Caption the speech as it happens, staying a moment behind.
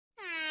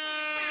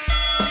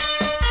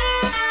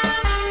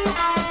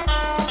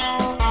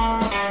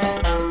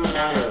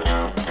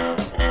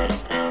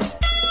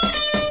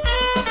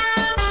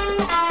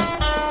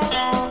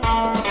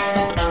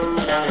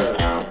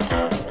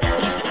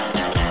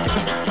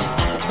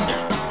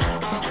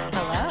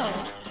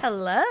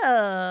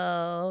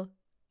Hello.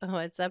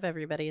 What's up,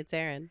 everybody? It's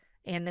Erin.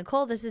 And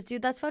Nicole, this is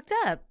Dude That's Fucked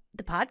Up,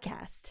 the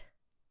podcast.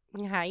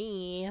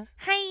 Hi.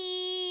 Hi.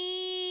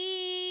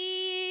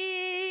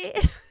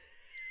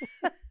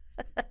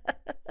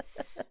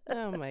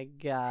 Oh, my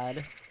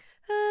God.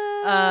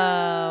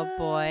 Oh,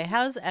 boy.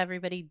 How's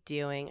everybody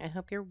doing? I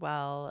hope you're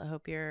well. I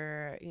hope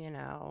you're,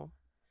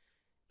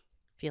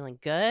 feeling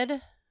good.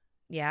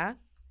 Yeah.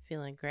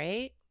 Feeling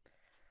great.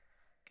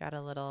 Got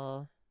a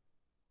little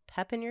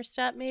pep in your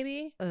step,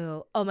 maybe?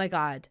 Oh my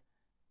God.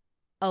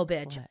 Oh,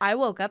 bitch. What? I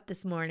woke up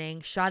this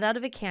morning, shot out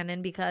of a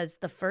cannon, because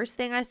the first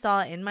thing I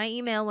saw in my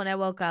email when I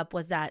woke up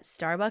was that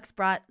Starbucks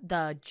brought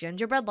the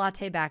gingerbread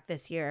latte back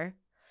this year.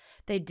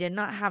 They did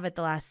not have it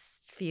the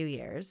last few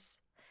years.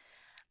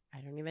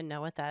 I don't even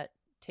know what that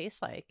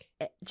tastes like.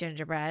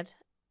 Gingerbread.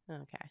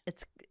 Okay.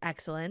 It's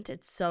excellent.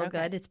 It's so Okay.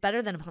 good. It's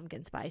better than a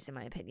pumpkin spice, in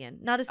my opinion.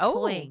 Not as Oh.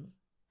 cloying.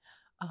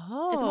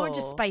 Oh. It's more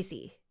just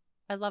spicy.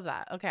 I love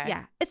that. Okay.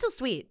 Yeah. It's still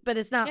sweet, but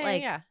it's not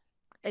Yeah.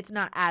 it's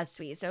not as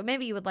sweet. So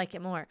maybe you would like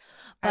it more.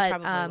 But, I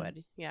probably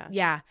would. Yeah.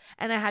 Yeah.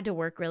 And I had to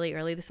work really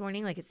early this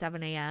morning, like at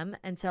 7 a.m.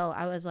 And so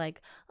I was like,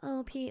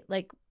 oh, Pete,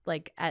 like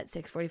at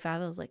 6:45, I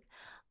was like,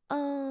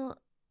 oh,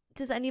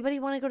 does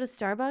anybody want to go to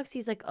Starbucks?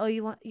 He's like, oh,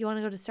 you want to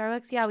go to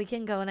Starbucks? Yeah, we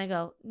can go. And I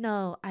go,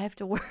 no, I have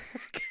to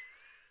work.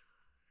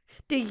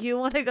 Do you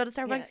want to go to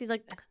Starbucks? Yeah. He's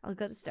like, I'll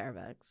go to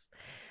Starbucks.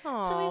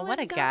 Oh, So what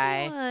a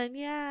guy. One.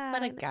 Yeah.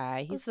 What a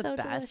guy. He's the so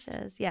best.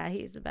 Delicious. Yeah,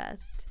 he's the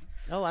best.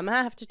 Oh, I'm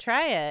gonna have to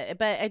try it,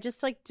 but I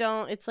just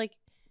don't. It's like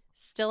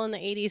still in the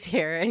 80s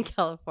here in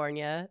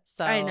California,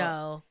 so I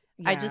know.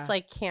 I just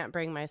can't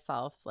bring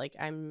myself. Like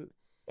I'm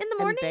in the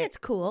morning. It's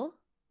cool.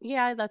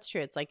 Yeah, that's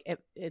true. It's like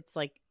it's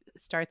like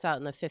starts out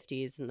in the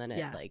 50s and then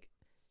it like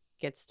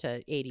gets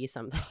to 80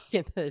 something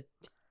in the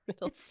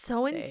middle. It's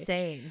so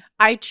insane.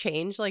 I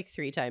change like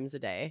 3 times a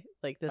day.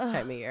 Like this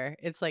time of year,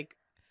 it's like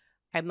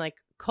I'm like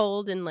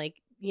cold and like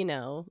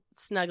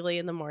snuggly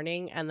in the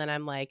morning, and then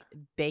I'm like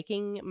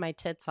baking my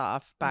tits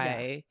off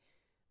by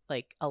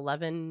like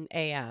 11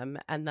 a.m.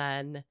 and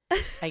then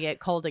I get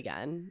cold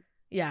again.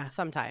 Yeah,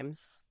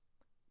 sometimes.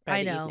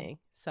 I know. Evening.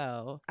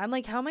 So I'm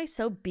like, how am I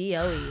so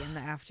BOE in the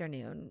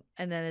afternoon?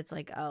 And then it's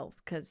like, oh,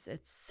 because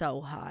it's so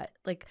hot.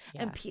 Like,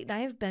 and Pete and I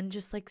have been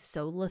just like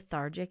so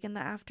lethargic in the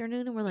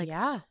afternoon, and we're like,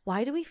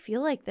 why do we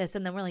feel like this?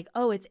 And then we're like,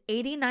 oh, it's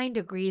 89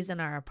 degrees in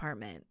our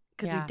apartment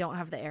because we don't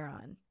have the air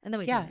on, and then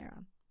we turn the air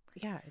on.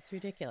 Yeah, it's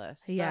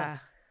ridiculous. Yeah.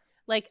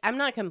 Like, I'm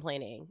not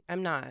complaining.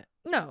 I'm not.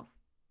 No.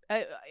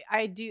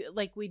 I do,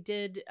 like, we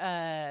did.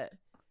 I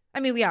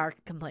mean, we are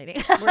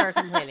complaining. We're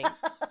complaining.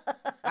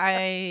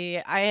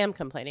 I am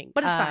complaining.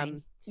 But it's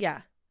fine.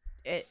 Yeah.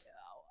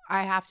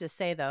 I have to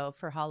say, though,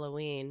 for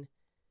Halloween,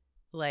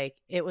 like,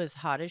 it was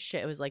hot as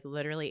shit. It was, like,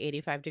 literally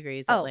 85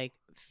 degrees at, like,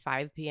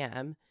 5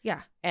 p.m.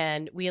 Yeah.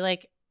 And we,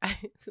 like,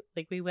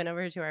 we went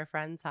over to our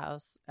friend's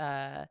house,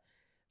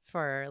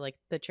 for like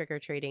the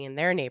trick-or-treating in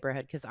their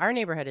neighborhood, because our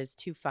neighborhood is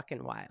too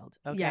fucking wild.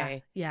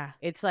 Okay. Yeah.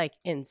 It's like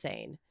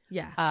insane.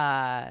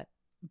 Yeah.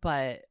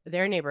 But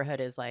their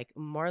neighborhood is like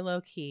more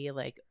low-key,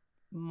 like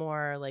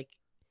more like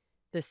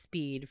the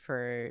speed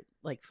for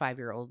like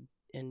 5-year-old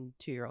and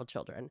 2-year-old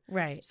children.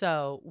 Right.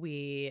 So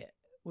we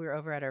were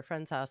over at our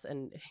friend's house,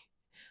 and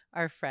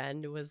our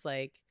friend was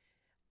like,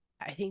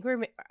 I think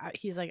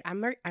he's like,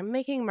 I'm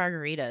making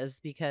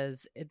margaritas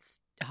because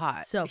it's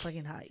hot. So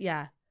fucking hot.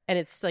 Yeah. And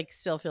it's like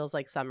still feels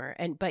like summer.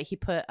 But he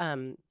put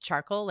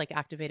charcoal, like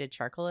activated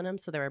charcoal in them,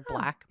 so they were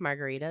black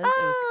margaritas. Oh,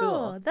 it was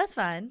cool. That's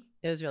fun.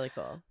 It was really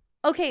cool.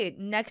 Okay,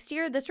 next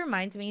year, this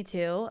reminds me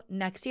too.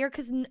 Next year,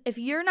 because if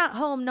you're not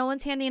home, no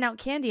one's handing out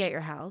candy at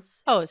your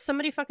house. Oh,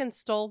 somebody fucking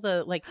stole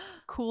the like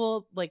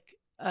cool like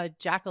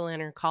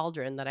jack-o'-lantern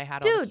cauldron that I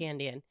had all the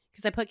candy in,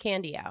 because I put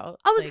candy out.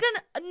 I was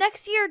gonna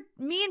next year.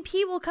 Me and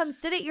P will come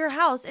sit at your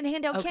house and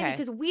hand out candy,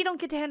 because we don't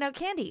get to hand out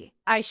candy.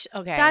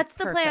 Okay, that's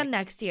the plan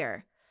next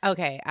year.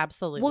 Okay,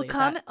 absolutely. We'll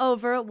come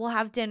over, we'll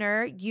have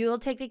dinner, you'll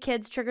take the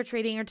kids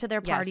trick-or-treating or to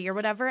their party or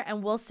whatever,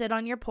 and we'll sit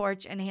on your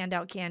porch and hand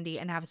out candy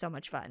and have so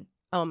much fun.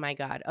 Oh my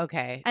God.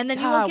 Okay. And then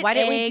you won't get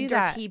egged or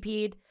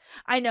TP'd.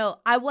 I know.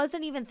 I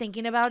wasn't even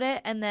thinking about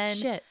it, and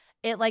then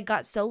it like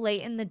got so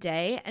late in the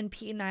day, and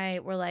Pete and I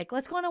were like,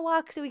 let's go on a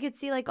walk so we could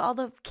see like all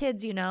the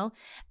kids,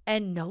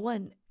 and no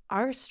one.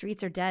 Our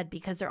streets are dead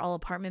because they're all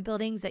apartment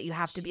buildings that you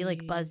have to be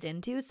like buzzed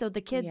into. So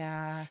the kids,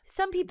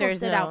 some people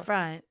sit out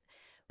front.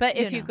 But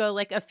if you go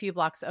like a few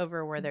blocks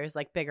over where there's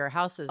like bigger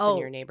houses in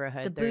your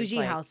neighborhood, the bougie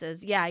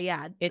houses.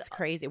 Yeah. It's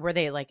crazy. Where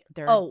they like,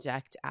 they're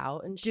decked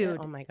out and shit. Dude,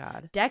 oh my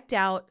God. Decked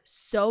out,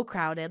 so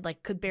crowded,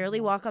 like could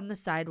barely walk on the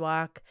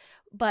sidewalk,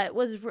 but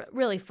was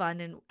really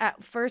fun. And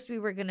at first we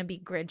were going to be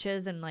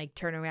Grinches and like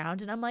turn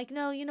around. And I'm like,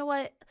 no, you know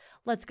what?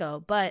 Let's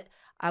go. But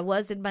I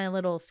was in my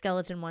little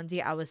skeleton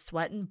onesie. I was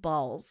sweating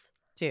balls.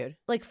 Dude.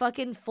 Like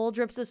fucking full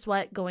drips of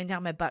sweat going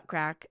down my butt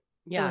crack.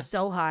 It was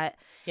so hot.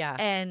 Yeah.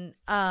 And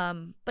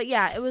but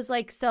yeah, it was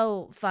like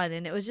so fun,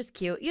 and it was just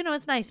cute. You know,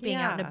 it's nice being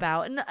out and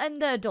about,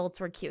 and the adults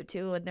were cute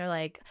too. And they're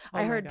like,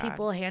 I heard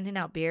people handing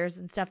out beers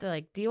and stuff. They're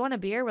like, "Do you want a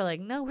beer?" We're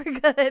like, "No, we're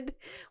good.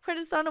 We're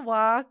just on a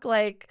walk."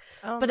 Like,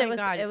 but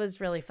it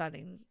was really fun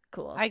and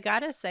cool. I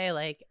gotta say,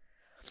 like,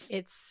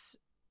 it's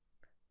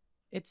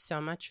so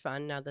much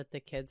fun now that the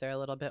kids are a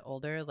little bit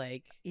older.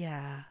 Like,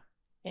 yeah,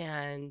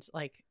 and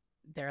like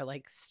they're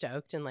like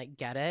stoked and like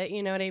get it,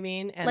 you know what I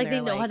mean? And like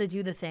they know how to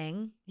do the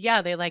thing.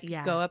 Yeah, they like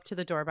go up to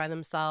the door by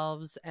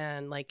themselves,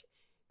 and like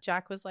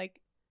Jack was like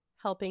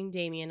helping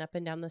Damien up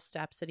and down the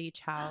steps at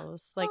each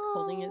house, like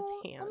holding his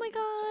hand. Oh my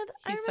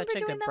god, he's such a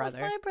good brother.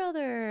 With my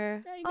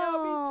brother. I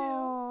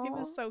know, me too. He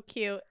was so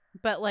cute,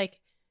 but like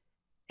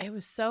it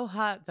was so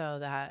hot though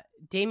that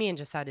Damien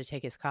just had to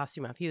take his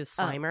costume off. He was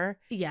Slimer,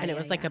 and it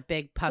was like a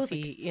big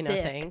puffy, like,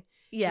 thing.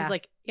 Yeah, it was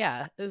like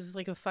it was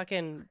like a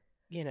fucking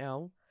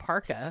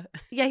parka.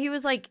 Yeah, he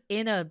was like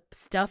in a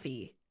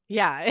stuffy.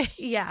 Yeah.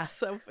 Yeah.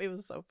 So it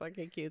was so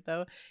fucking cute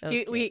though.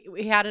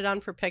 We had it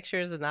on for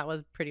pictures, and that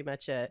was pretty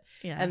much it.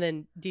 Yeah. And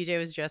then DJ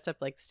was dressed up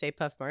like Stay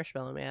Puft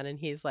Marshmallow Man, and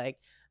he's like,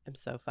 I'm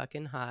so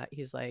fucking hot.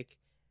 He's like,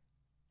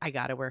 I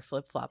gotta wear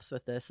flip-flops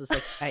with this.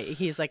 It's like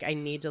he's like, I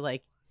need to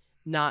like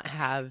not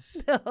have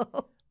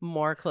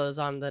more clothes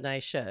on than I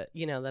should,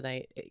 than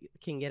I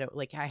can get.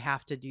 Like I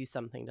have to do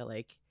something to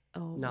like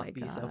not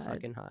be so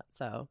fucking hot.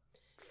 So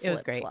it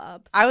was great.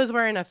 I was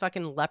wearing a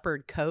fucking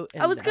leopard coat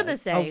and I was gonna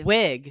say a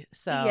wig.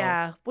 So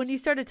yeah, when you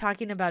started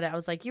talking about it, I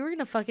was like, you were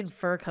in a fucking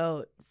fur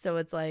coat. So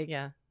it's like,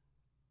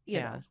 you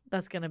know,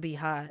 that's gonna be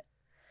hot.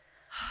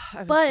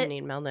 I was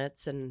Janine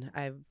Melnitz, and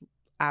I've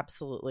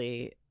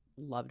absolutely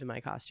loved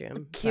my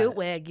costume. Cute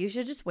wig. You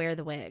should just wear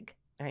the wig.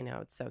 I know,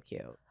 it's so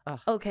cute. Ugh.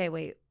 Okay,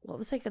 wait. What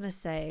was I gonna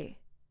say?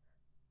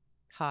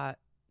 Hot,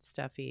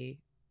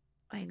 stuffy.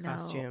 I know.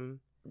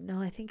 Costume.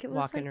 No, I think it was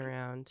walking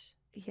around.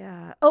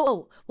 Yeah.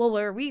 Oh, well,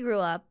 where we grew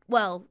up,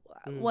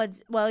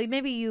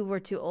 maybe you were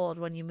too old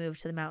when you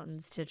moved to the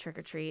mountains to trick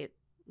or treat.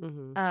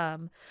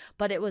 Mm-hmm.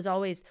 But it was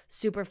always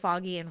super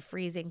foggy and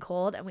freezing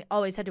cold, and we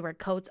always had to wear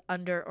coats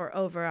under or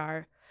over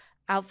our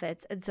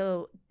outfits. And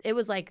so it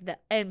was like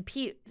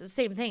Pete,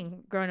 same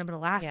thing growing up in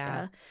Alaska.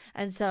 Yeah.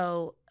 And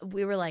so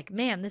we were like,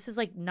 man, this is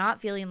like not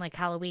feeling like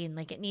Halloween.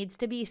 Like it needs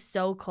to be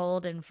so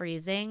cold and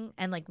freezing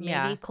and like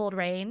maybe cold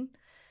rain.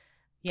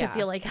 To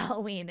feel like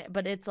Halloween,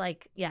 but it's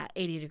like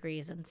 80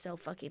 degrees and so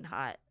fucking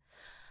hot.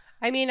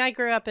 I mean, I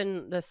grew up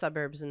in the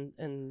suburbs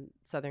in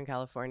Southern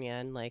California,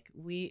 and like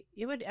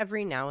it would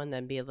every now and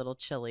then be a little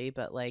chilly,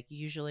 but like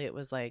usually it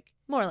was like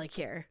more like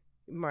here,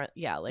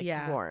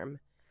 warm.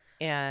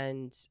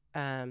 And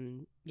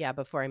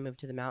before I moved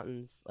to the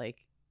mountains,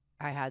 like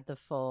I had the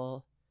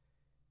full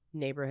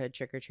neighborhood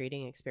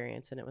trick-or-treating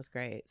experience, and it was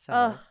great.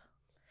 So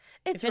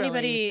it's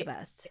really the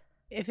best.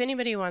 If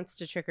anybody wants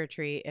to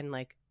trick-or-treat in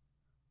like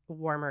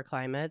warmer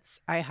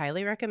climates, I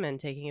highly recommend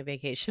taking a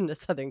vacation to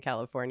Southern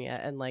California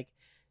and like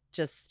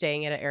just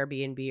staying at an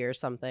Airbnb or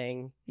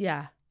something.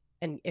 Yeah.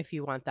 And if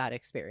you want that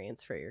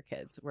experience for your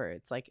kids where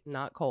it's like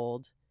not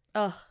cold,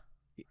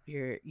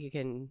 you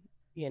can,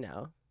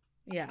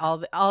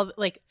 all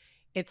like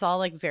it's all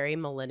like very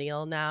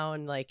millennial now,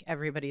 and like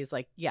everybody's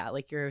like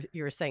like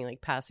you were saying,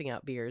 like passing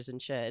out beers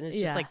and shit, and it's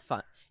just like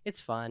fun.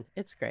 It's fun.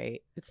 It's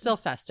great. It's still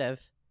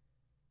festive.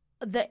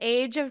 The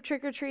age of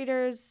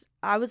trick-or-treaters,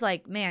 I was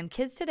like, man,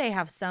 kids today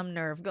have some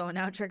nerve going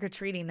out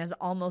trick-or-treating as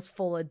almost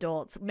full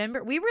adults.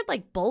 Remember, we were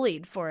like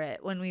bullied for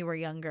it when we were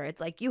younger.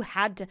 It's like you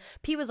had to.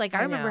 Pete was like,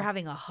 I remember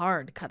having a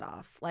hard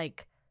cutoff.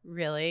 Like,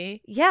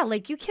 really? Yeah,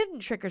 like you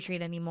couldn't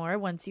trick-or-treat anymore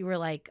once you were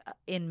like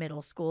in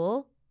middle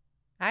school.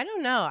 I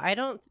don't know. I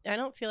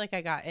don't feel like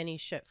I got any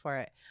shit for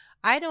it.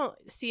 I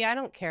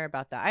don't care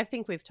about that. I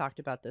think we've talked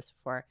about this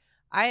before.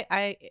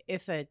 I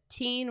if a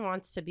teen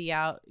wants to be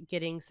out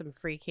getting some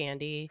free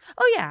candy,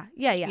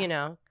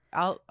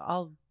 I'll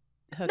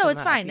hook no, it's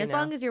up, fine as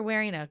long as you're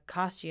wearing a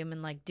costume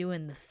and like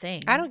doing the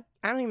thing. I don't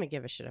even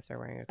give a shit if they're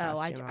wearing a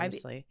costume.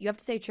 Honestly, you have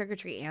to say trick or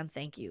treat and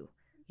thank you.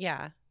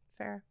 Yeah,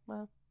 fair.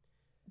 Well,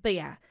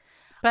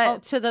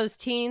 but to those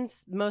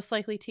teens, most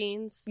likely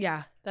teens,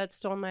 that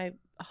stole my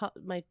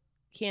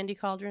candy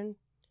cauldron.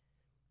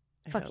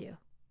 Fuck you.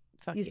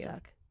 Fuck you. You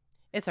suck.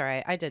 It's all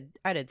right. I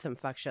did some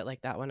fuck shit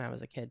like that when I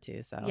was a kid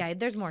too. So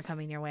there's more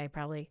coming your way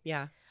probably.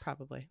 Yeah,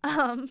 probably.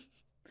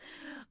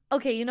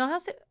 Okay, you know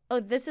how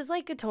this is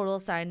like a total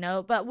side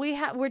note, but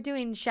we're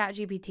doing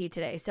ShatGPT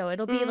today, so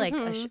it'll be like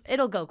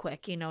it'll go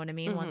quick. You know what I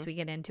mean? Once we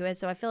get into it,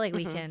 so I feel like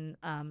we can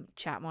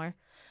chat more.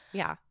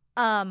 Yeah.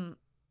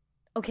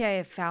 Okay,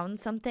 I found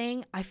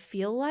something. I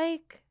feel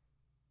like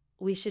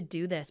we should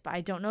do this, but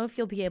I don't know if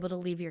you'll be able to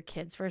leave your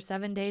kids for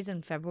 7 days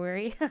in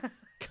February.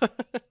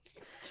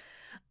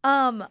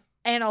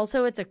 And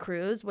also it's a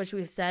cruise, which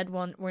we said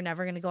we're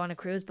never going to go on a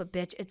cruise, but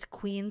bitch, it's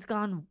Queens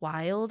Gone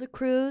Wild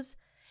cruise.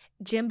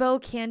 Jimbo,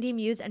 Candy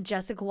Muse, and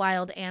Jessica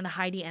Wilde and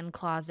Heidi N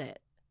Closet.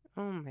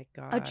 Oh my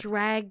God. A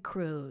drag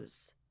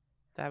cruise.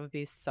 That would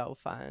be so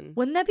fun.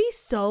 Wouldn't that be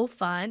so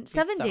fun?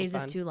 7 days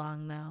is too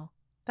long though.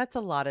 That's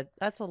a lot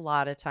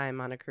of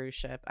time on a cruise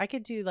ship. I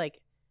could do like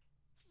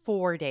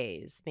 4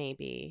 days,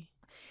 maybe.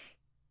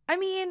 I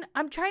mean,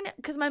 I'm trying to,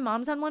 because my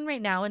mom's on one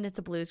right now and it's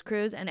a blues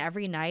cruise, and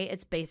every night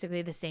it's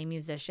basically the same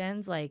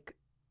musicians, like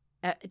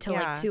till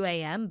like 2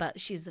 a.m., but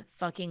she's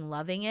fucking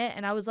loving it.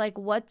 And I was like,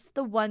 what's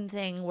the one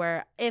thing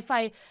where if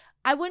I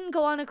wouldn't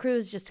go on a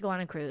cruise just to go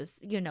on a cruise.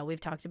 You know, we've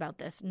talked about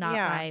this. Not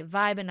my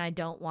vibe, and I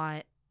don't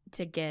want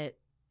to get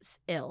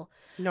ill.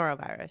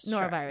 Norovirus.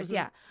 Sure. Mm-hmm.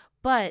 Yeah.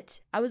 But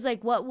I was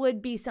like, what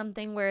would be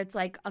something where it's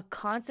like a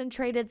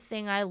concentrated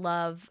thing I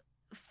love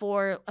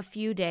for a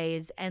few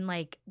days, and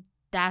like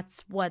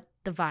that's what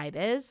the vibe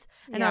is.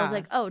 And I was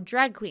like, oh,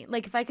 drag queen.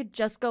 Like if I could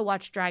just go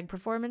watch drag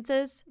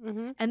performances,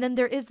 and then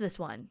there is this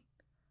one.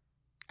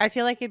 I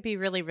feel like it'd be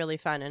really, really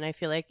fun. And I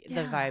feel like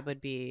the vibes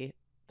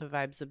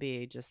would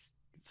be just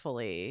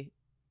fully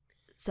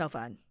so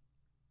fun.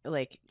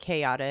 Like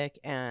chaotic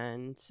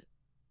and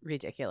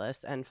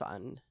ridiculous and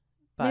fun.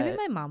 But maybe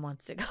my mom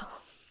wants to go.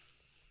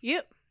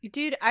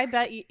 Dude, I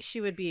bet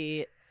she would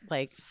be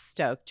like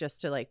stoked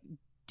just to like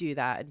do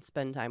that and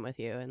spend time with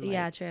you. And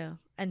like, true.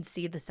 And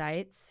see the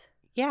sights.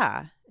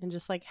 Yeah. And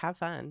just like have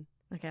fun.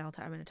 Okay, I'm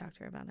going to talk to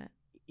her about it.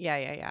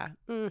 Yeah.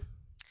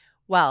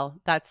 Well,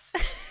 that's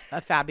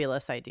a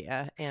fabulous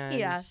idea.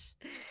 And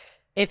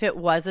if it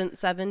wasn't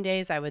 7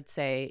 days, I would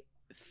say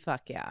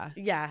fuck yeah.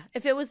 Yeah.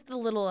 If it was the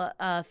little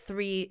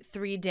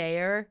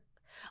 3-dayer.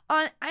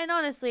 And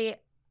honestly,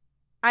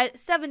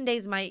 7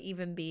 days might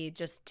even be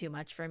just too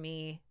much for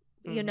me.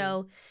 You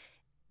know,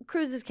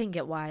 cruises can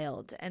get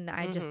wild, and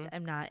I just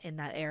am not in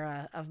that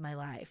era of my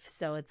life.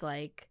 So it's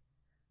like,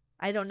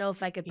 I don't know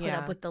if I could put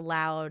up with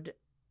all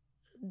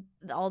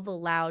the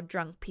loud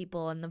drunk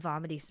people and the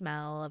vomity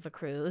smell of a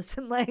cruise,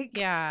 and like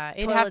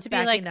it'd have to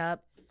be like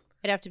up.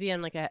 It'd have to be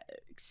on like a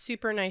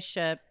super nice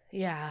ship,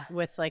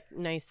 with like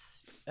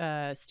nice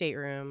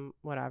stateroom,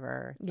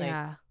 whatever. Like,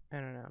 I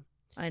don't know.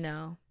 I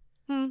know.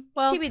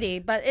 Well,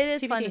 TBD, but it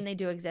is fun, and they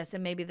do exist,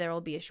 and maybe there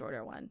will be a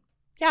shorter one.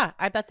 Yeah,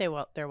 I bet there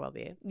will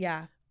be.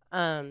 Yeah.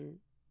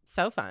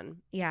 So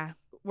fun. Yeah.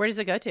 Where does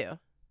it go to?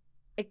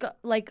 It go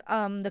like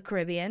the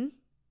Caribbean.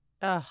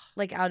 Ugh.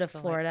 Like out of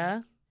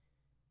Florida.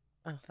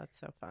 Oh, that's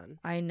so fun.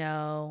 I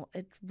know.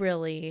 It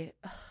really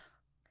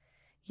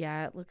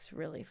yeah, it looks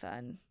really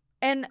fun.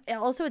 And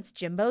also it's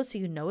Jimbo, so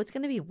you know it's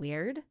going to be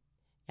weird.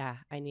 Yeah,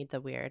 I need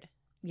the weird.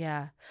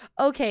 Yeah.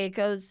 Okay,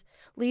 it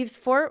leaves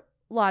Fort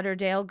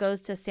Lauderdale, goes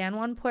to San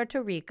Juan,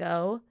 Puerto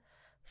Rico,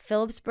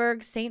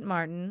 Phillipsburg, St.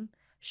 Martin,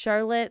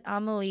 Charlotte,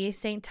 Amalie,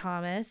 St.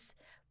 Thomas,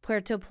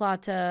 Puerto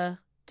Plata,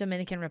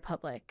 Dominican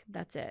Republic.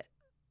 That's it.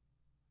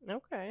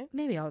 Okay.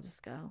 Maybe I'll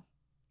just go.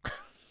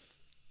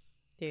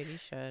 Dude, you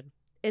should.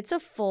 It's a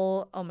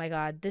full, oh my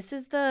God. This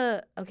is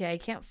okay, I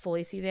can't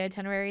fully see the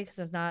itinerary because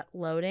it's not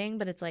loading,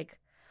 but it's like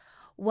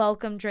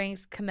welcome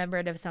drinks,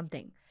 commemorative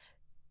something.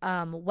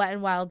 Wet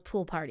and Wild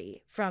pool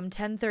party from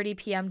 10:30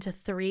 p.m. to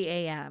 3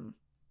 a.m.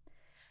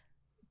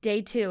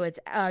 Day 2, it's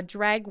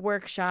drag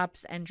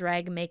workshops and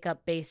drag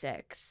makeup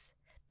basics.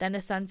 Then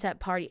a sunset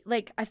party.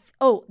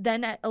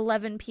 Then at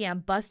 11 p.m.,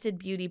 busted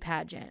beauty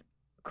pageant.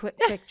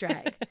 Quick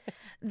drag.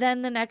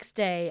 Then the next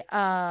day,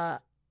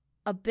 a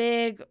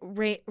big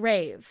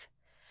rave.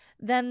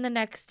 Then the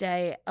next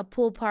day, a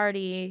pool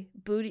party,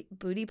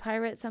 booty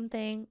pirate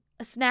something,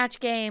 a snatch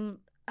game.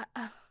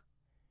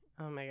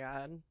 Oh my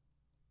God.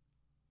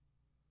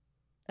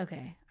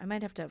 Okay, I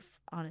might have to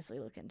honestly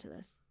look into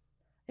this.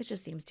 It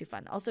just seems too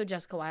fun. Also,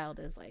 Jessica Wilde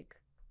is like,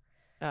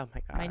 oh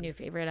my God, my new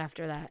favorite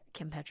after that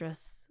Kim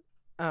Petras.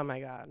 Oh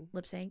my God,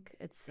 lip sync.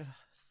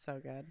 It's so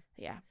good.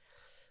 Yeah.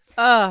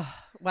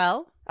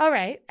 Well. All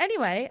right.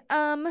 Anyway,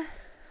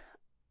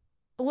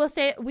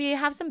 we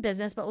have some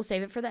business, but we'll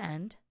save it for the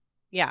end.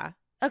 Yeah.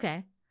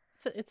 Okay.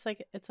 So it's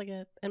like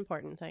an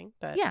important thing,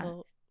 but yeah,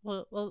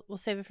 we'll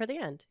save it for the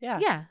end. Yeah.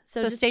 Yeah.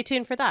 So stay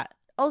tuned for that.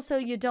 Also,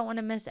 you don't want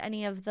to miss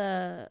any of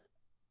the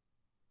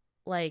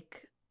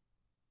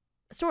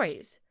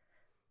stories.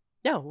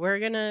 No, we're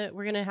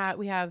gonna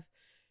have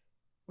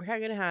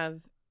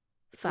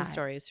some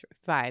stories.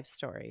 5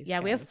 stories. Yeah,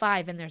 guys. We have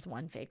 5, and there's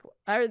one fake.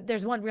 Or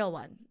there's one real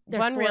one. There's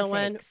one 4 real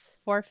fakes.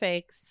 1, 4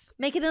 fakes.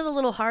 Making it a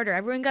little harder.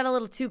 Everyone got a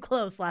little too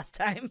close last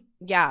time.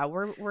 Yeah,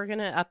 we're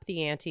gonna up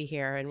the ante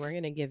here, and we're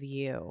gonna give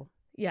you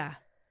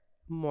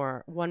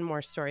one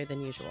more story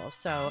than usual.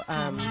 So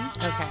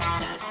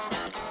okay.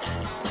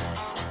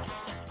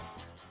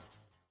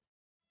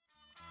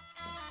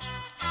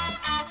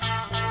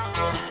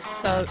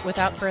 So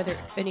without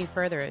any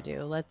further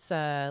ado, let's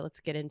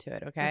get into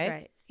it, okay? That's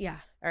right. Yeah.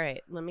 All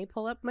right. Let me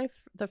pull up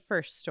the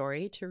first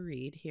story to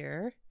read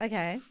here.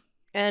 Okay.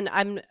 And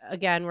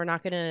we're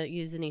not going to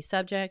use any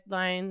subject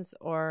lines,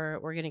 or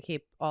we're going to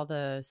keep all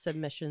the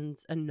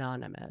submissions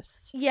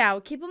anonymous. Yeah,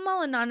 we'll keep them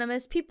all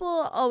anonymous. People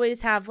always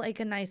have like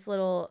a nice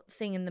little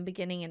thing in the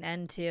beginning and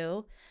end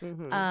too.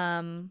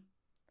 Mm-hmm.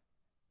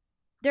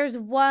 There's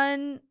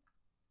one.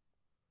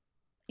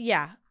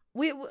 Yeah.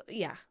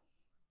 Yeah.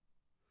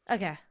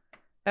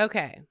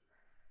 Okay.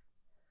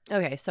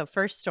 So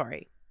first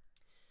story.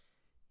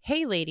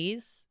 Hey,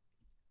 ladies.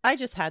 I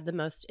just had the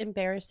most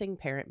embarrassing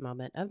parent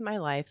moment of my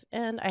life,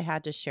 and I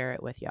had to share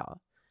it with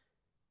y'all.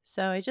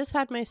 So I just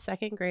had my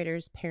second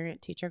graders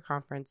parent-teacher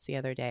conference the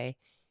other day,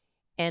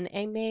 and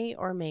I may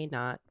or may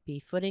not be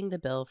footing the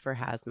bill for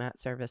hazmat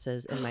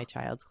services in my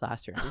child's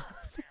classroom.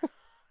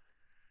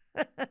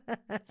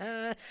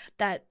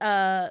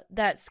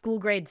 That school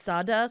grade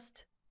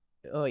sawdust.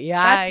 Oh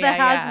yeah, that's the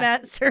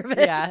hazmat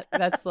service. Yeah,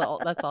 that's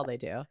all they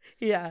do.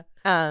 Yeah.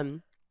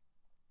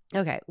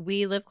 Okay,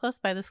 we live close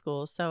by the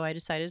school, so I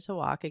decided to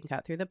walk and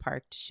cut through the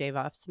park to shave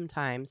off some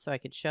time so I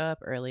could show up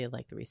early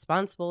like the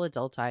responsible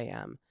adult I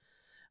am.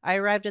 I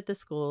arrived at the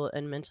school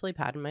and mentally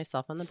patted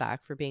myself on the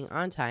back for being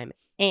on time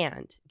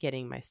and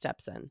getting my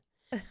steps in.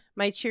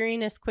 My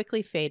cheeriness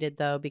quickly faded,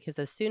 though, because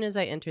as soon as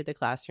I entered the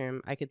classroom,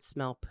 I could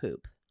smell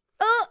poop.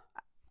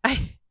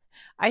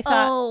 I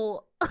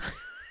thought,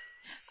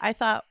 I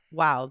thought,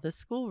 wow, the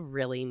school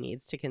really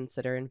needs to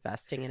consider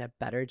investing in a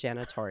better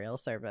janitorial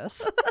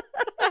service.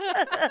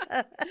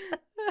 I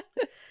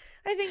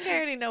think I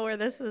already know where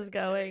this is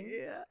going.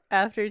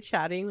 After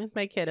chatting with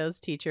my kiddo's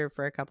teacher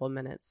for a couple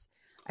minutes,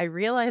 I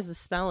realize the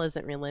smell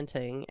isn't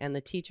relenting and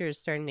the teacher is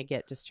starting to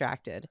get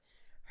distracted.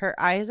 Her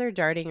eyes are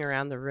darting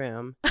around the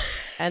room,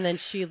 and then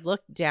she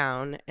looked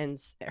down and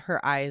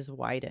her eyes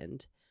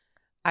widened.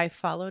 I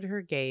followed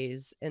her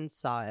gaze and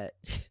saw it.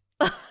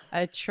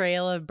 A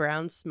trail of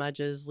brown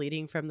smudges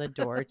leading from the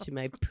door to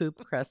my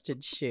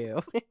poop-crusted shoe.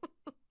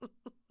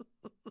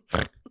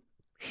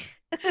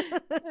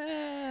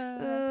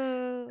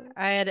 I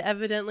had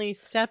evidently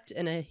stepped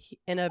in a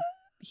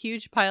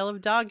huge pile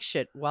of dog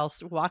shit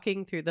whilst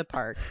walking through the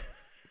park.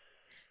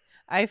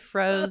 I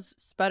froze,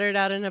 sputtered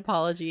out an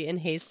apology, and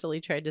hastily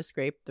tried to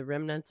scrape the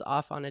remnants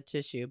off on a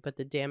tissue, but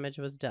the damage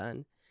was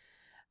done.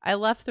 I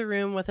left the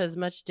room with as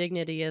much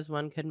dignity as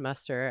one could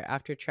muster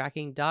after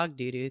tracking dog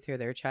doo-doo through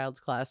their child's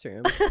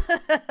classroom.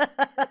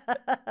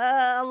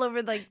 All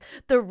over like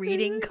the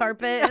reading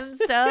carpet and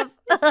stuff.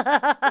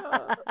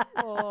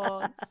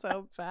 Oh, it's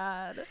so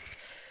bad.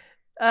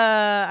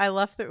 I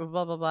left the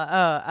blah blah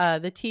blah.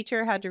 The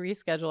teacher had to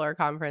reschedule our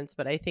conference,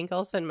 but I think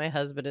I'll send my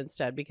husband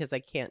instead because I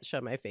can't show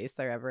my face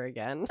there ever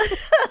again.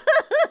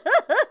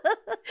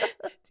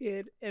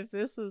 Dude, if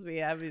this was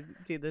me, I would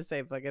do the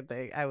same fucking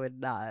thing. I would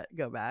not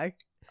go back.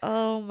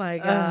 Oh my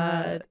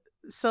God.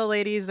 So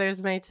ladies,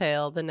 there's my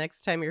tale. The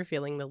next time you're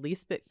feeling the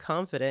least bit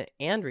confident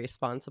and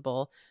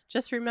responsible,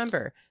 just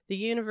remember, the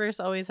universe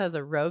always has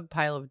a rogue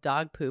pile of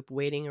dog poop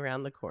waiting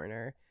around the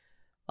corner.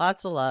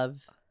 Lots of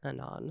love,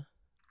 Anon.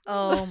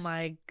 Oh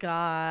my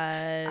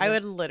God. I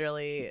would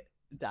literally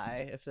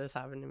die if this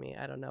happened to me.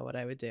 I don't know what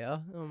I would do.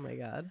 Oh my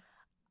God.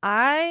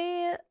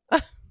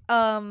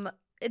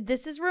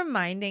 This is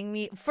reminding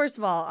me, first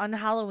of all, on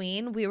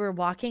Halloween, we were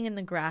walking in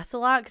the grass a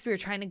lot because we were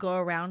trying to go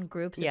around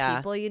groups of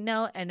people, you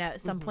know, and at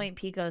some point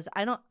Pete goes,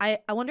 I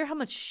wonder how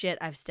much shit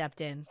I've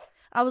stepped in.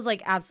 I was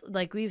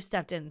like, we've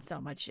stepped in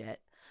so much shit.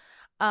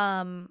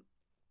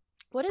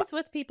 What is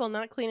with people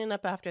not cleaning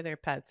up after their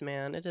pets,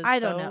 man? It is I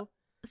don't know.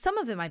 Some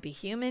of it might be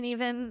human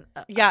even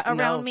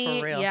around me.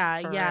 For real,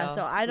 yeah. for real.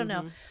 So I don't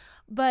know.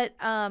 But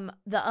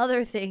the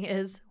other thing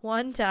is,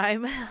 one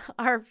time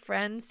our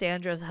friend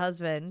Sandra's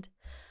husband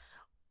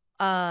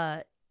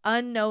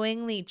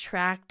unknowingly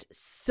tracked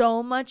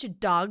so much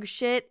dog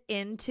shit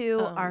into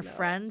our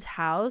friend's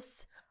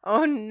house.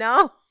 Oh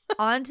no.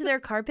 Onto their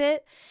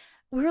carpet.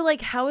 We were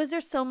like, how is there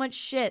so much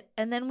shit?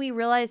 And then we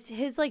realized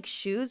his like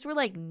shoes were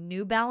like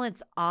New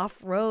Balance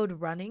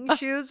off-road running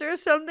shoes or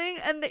something.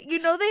 And you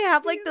know, they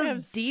have like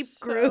those deep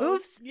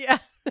grooves. Yeah.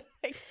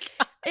 It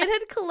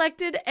had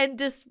collected and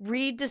just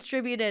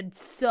redistributed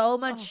so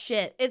much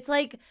shit. It's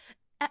like,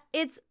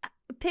 it's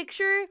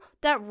picture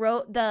that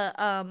wrote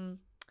the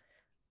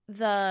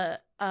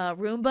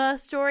Roomba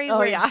story.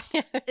 Oh yeah.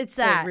 It's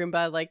that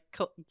Roomba like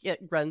it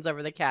runs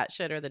over the cat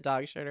shit or the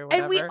dog shit or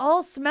whatever. And we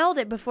all smelled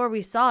it before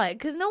we saw it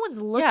because no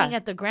one's looking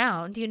at the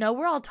ground. You know,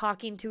 we're all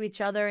talking to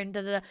each other and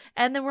da-da-da.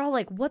 And then we're all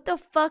like, what the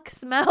fuck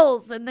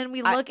smells? And then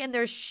we look and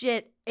there's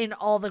shit in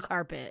all the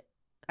carpet.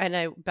 And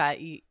I bet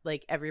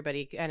like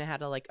everybody kind of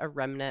had a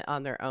remnant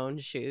on their own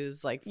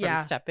shoes, like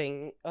from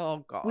stepping.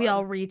 Oh God. We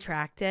all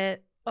retract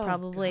it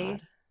probably.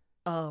 God.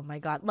 Oh my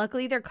God.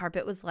 Luckily their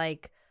carpet was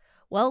like,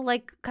 well,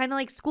 like kind of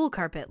like school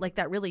carpet, like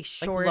that really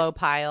short, like low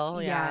pile.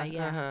 Yeah.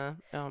 Uh-huh.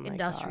 Oh my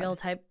industrial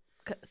God. type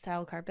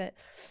style carpet.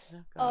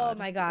 Oh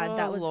my God.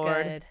 That was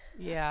Lord. good.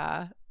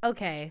 Yeah.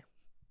 Okay.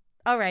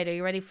 All right. Are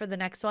you ready for the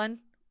next one?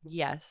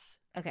 Yes.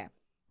 Okay.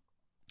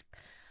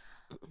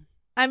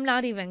 I'm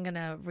not even going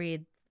to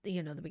read,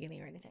 the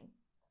beginning or anything.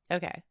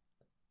 Okay.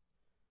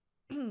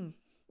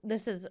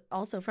 This is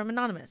also from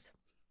Anonymous.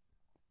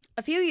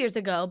 A few years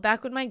ago,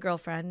 back when my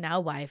girlfriend, now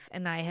wife,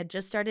 and I had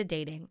just started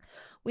dating,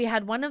 we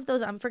had one of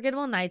those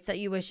unforgettable nights that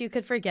you wish you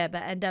could forget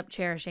but end up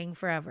cherishing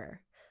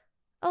forever.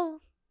 Oh,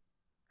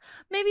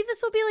 maybe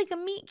this will be like a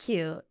meet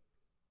cute.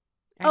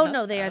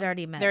 No, they had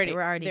already met. They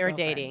were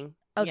dating.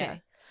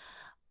 Okay.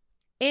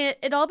 Yeah.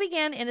 It all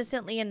began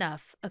innocently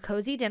enough. A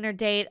cozy dinner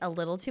date, a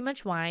little too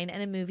much wine,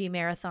 and a movie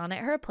marathon at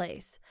her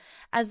place.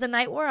 As the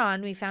night wore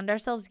on, we found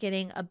ourselves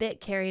getting a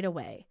bit carried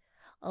away.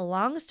 A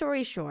long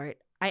story short,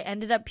 I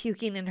ended up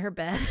puking in her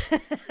bed.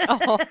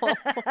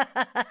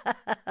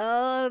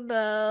 Oh Oh,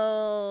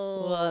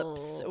 no.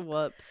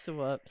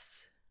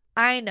 Whoops.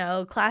 I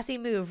know, classy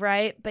move,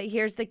 right? But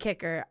here's the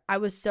kicker. I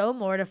was so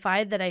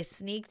mortified that I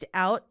sneaked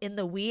out in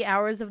the wee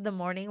hours of the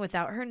morning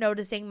without her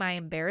noticing my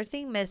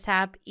embarrassing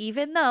mishap,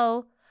 even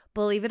though,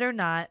 believe it or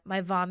not,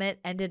 my vomit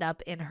ended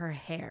up in her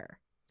hair.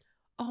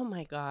 Oh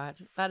my God.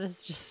 That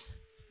is just,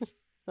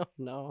 oh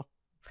no.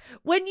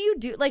 When you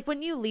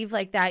leave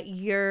like that,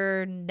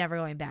 you're never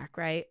going back,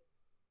 right?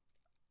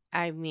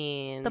 I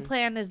mean, the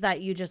plan is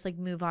that you just like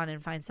move on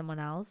and find someone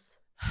else.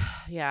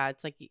 Yeah,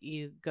 it's like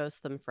you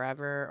ghost them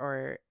forever,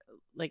 or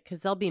like, because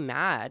they'll be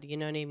mad. You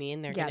know what I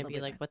mean? They're going to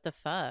be like, what the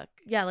fuck?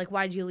 Yeah, like,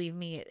 why'd you leave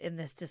me in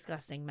this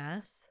disgusting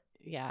mess?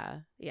 Yeah.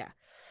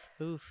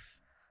 Oof.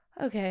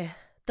 Okay.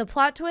 The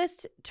plot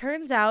twist,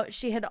 turns out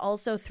she had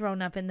also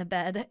thrown up in the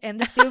bed and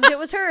assumed it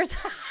was hers.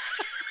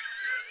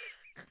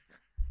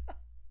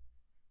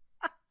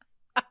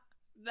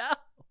 No.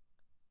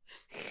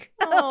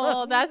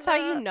 Oh, that's how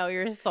you know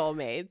your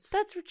soulmates.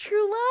 That's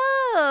true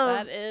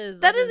love.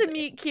 That is a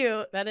meet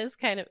cute. It's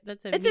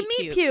a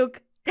meet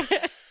puke. Is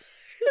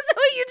that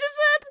what you just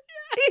said?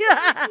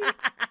 Yeah.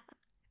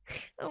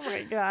 Oh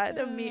my God,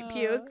 a meat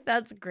puke.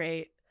 That's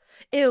great.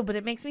 Ew, but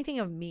it makes me think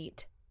of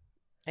meat.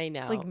 I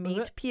know. Like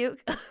meat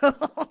puke.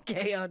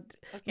 Okay,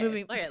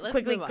 moving. Okay, let's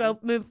quickly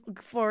move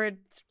forward.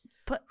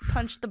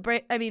 Punch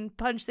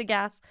the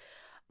gas.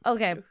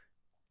 Okay.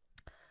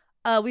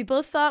 We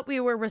both thought we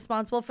were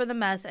responsible for the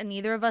mess, and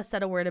neither of us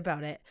said a word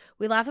about it.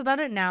 We laugh about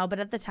it now, but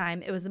at the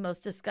time, it was the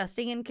most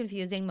disgusting and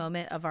confusing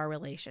moment of our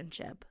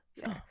relationship.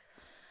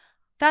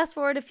 Fast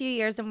forward a few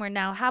years, and we're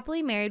now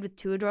happily married with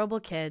 2 adorable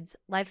kids.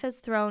 Life has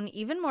thrown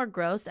even more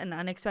gross and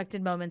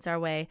unexpected moments our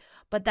way,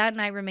 but that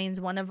night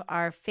remains one of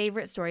our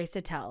favorite stories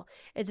to tell.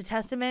 It's a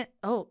testament.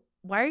 Oh,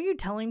 why are you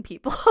telling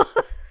people?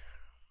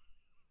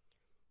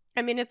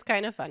 I mean, it's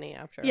kind of funny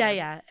after.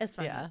 Yeah, it's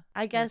funny. Yeah,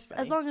 I guess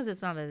as long as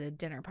it's not at a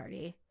dinner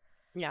party.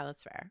 Yeah,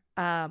 that's fair.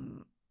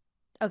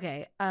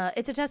 Okay.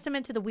 It's a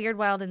testament to the weird,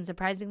 wild, and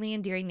surprisingly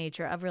endearing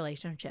nature of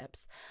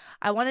relationships.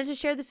 I wanted to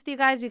share this with you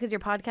guys because your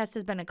podcast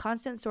has been a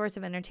constant source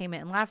of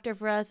entertainment and laughter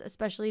for us,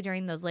 especially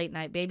during those late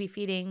night baby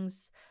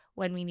feedings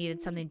when we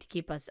needed something to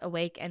keep us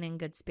awake and in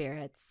good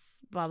spirits.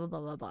 Blah, blah, blah,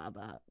 blah, blah,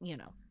 blah. You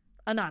know,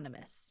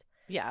 anonymous.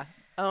 Yeah.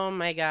 Oh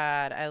my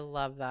God. I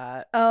love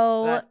that.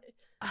 Oh,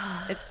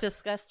 it's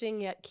disgusting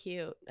yet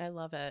cute. I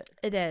love it.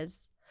 It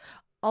is.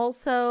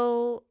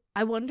 Also,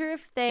 I wonder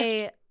if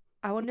they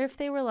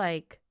were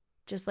like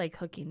just like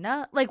hooking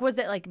up. Like, was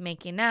it like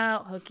making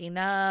out, hooking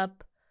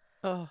up?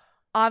 Oh,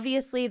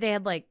 obviously they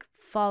had like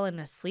fallen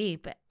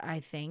asleep, I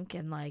think,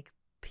 and like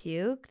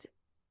puked.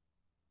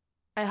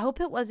 I hope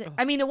it wasn't.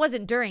 I mean, it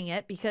wasn't during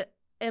it, because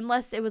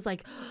unless it was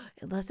like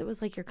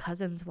your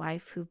cousin's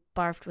wife who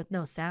barfed with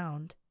no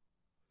sound.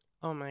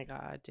 Oh my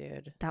God,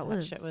 dude. That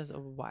shit was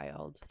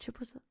wild. That shit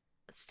was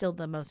still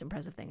the most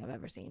impressive thing I've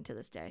ever seen to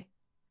this day.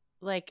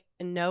 Like,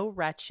 no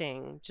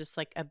retching, just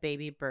like a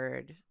baby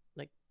bird.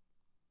 Like,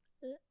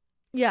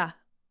 yeah.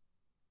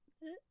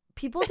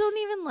 People don't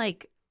even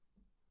like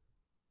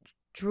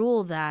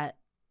drool that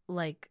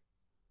like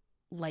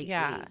lightly.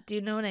 Yeah. Do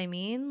you know what I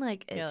mean?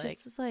 Like, it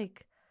just was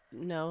like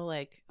no,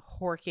 like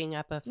horking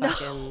up a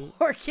fucking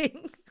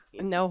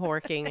no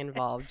horking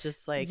involved.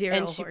 Just like zero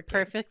and she horking.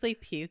 Perfectly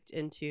puked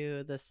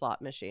into the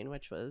slot machine,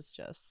 which was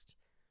just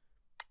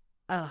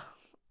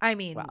I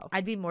mean, wow.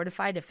 I'd be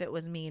mortified if it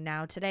was me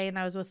now today and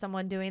I was with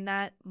someone doing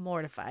that.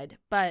 Mortified.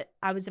 But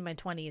I was in my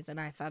 20s and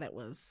I thought it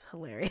was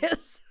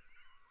hilarious.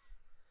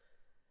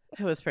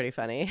 It was pretty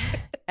funny.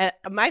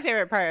 My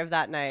favorite part of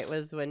that night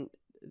was when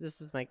this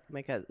is my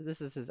cousin.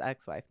 This is his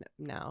ex-wife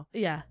now.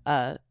 Yeah.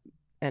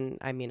 And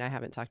I mean, I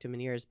haven't talked to him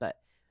in years, but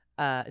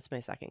it's my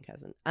second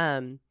cousin.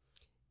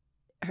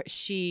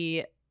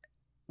 We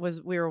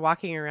were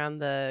walking around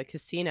the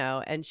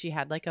casino and she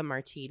had like a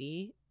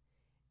martini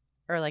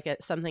or like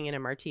something in a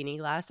martini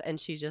glass, and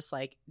she just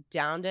like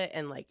downed it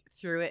and like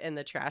threw it in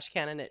the trash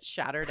can and it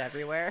shattered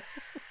everywhere.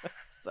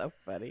 So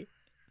funny.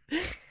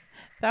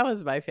 That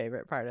was my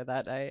favorite part of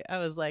that night. I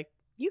was like,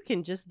 you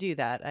can just do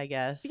that, I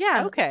guess.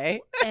 Yeah.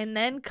 Okay. And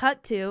then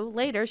cut to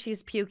later,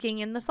 she's puking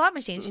in the slot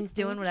machine. She's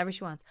doing whatever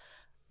she wants.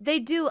 They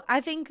do. I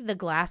think the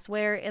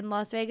glassware in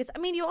Las Vegas, I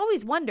mean, you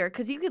always wonder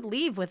because you could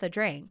leave with a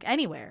drink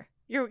anywhere.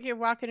 You're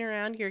walking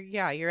around.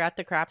 You're at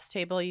the craps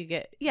table. You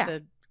get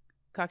the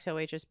cocktail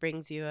waitress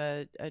brings you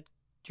a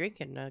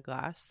drink in a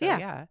glass. So,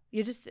 yeah.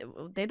 You just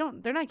they're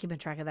not keeping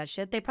track of that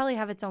shit. They probably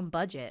have its own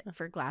budget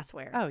for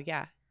glassware. Oh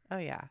yeah.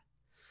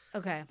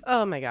 Okay.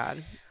 Oh my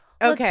God.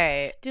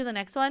 Okay. Let's do the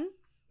next one.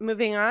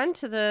 Moving on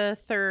to the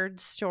third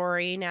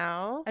story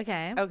now.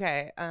 Okay.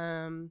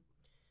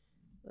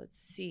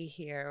 Let's see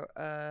here.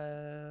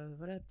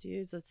 What up,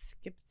 dudes? Let's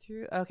skip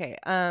through. Okay.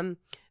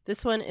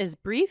 This one is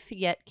brief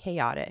yet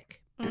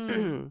chaotic.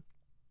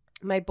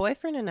 My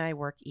boyfriend and I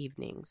work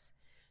evenings,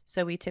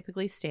 so we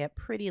typically stay up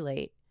pretty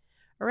late.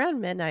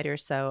 Around midnight or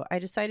so, I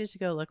decided to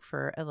go look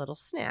for a little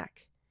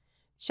snack.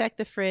 Check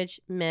the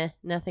fridge. Meh,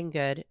 nothing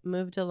good.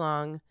 Moved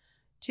along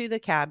to the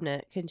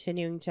cabinet,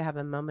 continuing to have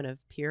a moment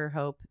of pure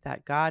hope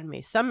that God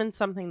may summon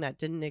something that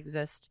didn't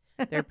exist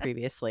there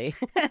previously.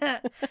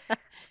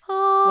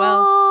 Oh,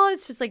 well,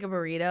 it's just like a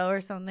burrito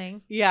or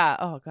something. Yeah.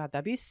 Oh God,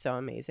 that'd be so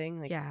amazing.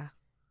 Like, yeah,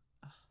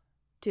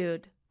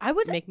 dude, I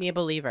would make me a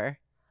believer.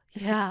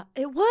 Yeah,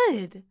 it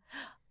would.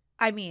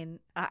 I mean,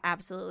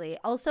 absolutely.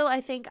 Also,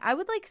 I think I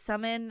would like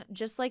summon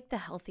just like the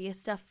healthiest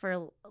stuff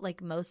for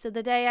like most of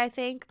the day, I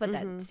think, but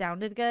that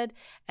sounded good.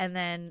 And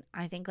then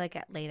I think like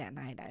at late at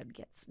night I would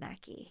get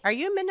snacky. Are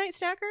you a midnight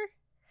snacker?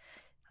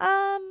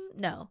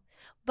 No.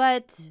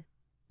 But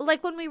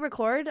like when we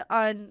record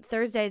on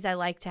Thursdays, I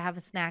like to have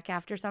a snack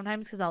after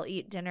sometimes because I'll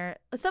eat dinner.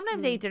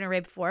 Sometimes I eat dinner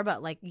right before,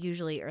 but like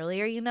usually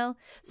earlier, you know?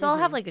 So I'll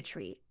have like a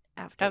treat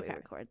after we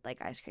record,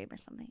 like ice cream or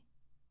something.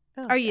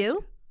 Oh, are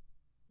you?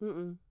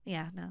 Mm-mm.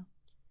 Yeah, no.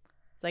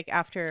 It's like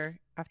after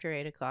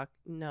 8 o'clock.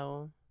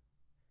 No.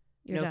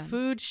 You're done.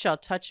 Food shall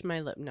touch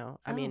my lip. No.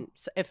 I mean,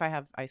 if I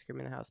have ice cream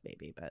in the house,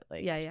 maybe, but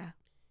like, yeah.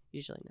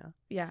 Usually no.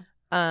 Yeah.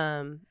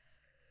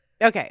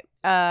 Okay.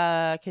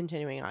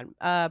 Continuing on.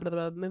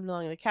 Moving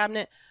along in the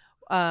cabinet.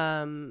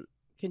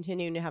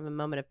 Continuing to have a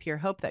moment of pure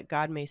hope that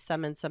God may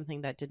summon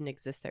something that didn't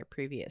exist there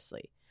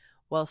previously.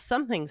 Well,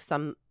 something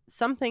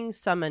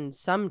summoned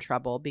some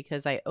trouble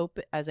because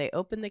as I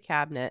opened the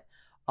cabinet,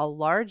 a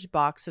large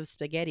box of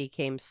spaghetti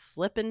came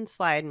slipping,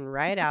 sliding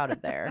right out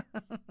of there.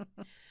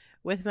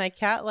 With my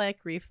cat-like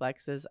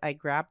reflexes, I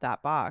grabbed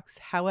that box.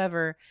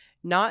 However,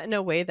 not in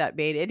a way that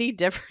made any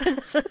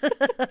difference.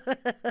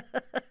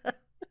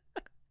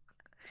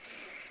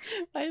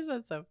 Why is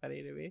that so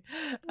funny to me?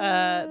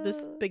 The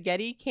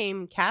spaghetti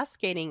came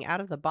cascading out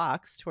of the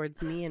box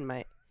towards me, and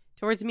my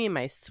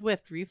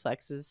swift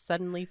reflexes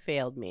suddenly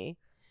failed me.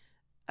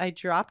 I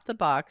dropped the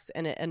box,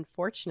 and it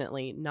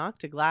unfortunately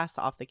knocked a glass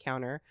off the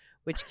counter,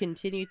 which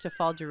continued to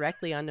fall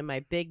directly onto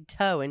my big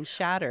toe and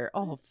shatter.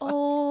 Oh, fuck.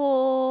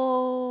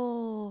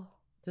 Oh.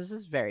 This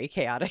is very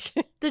chaotic.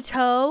 The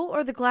toe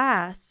or the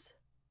glass?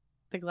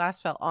 The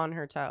glass fell on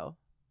her toe.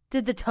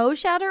 Did the toe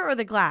shatter or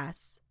the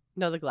glass?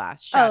 No, the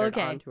glass shattered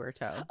onto her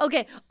toe.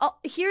 Okay.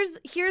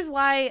 Here's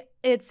why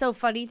it's so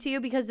funny to you,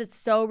 because it's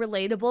so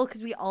relatable,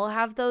 because we all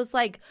have those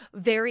like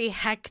very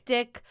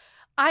hectic.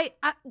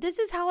 This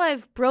is how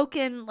I've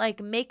broken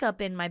like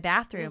makeup in my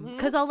bathroom,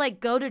 because I'll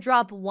like go to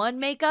drop one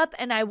makeup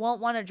and I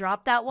won't want to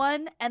drop that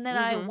one, and then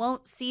I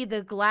won't see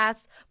the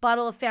glass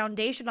bottle of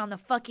foundation on the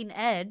fucking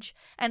edge,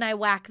 and I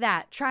whack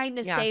that, trying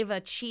to save a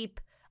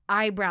cheap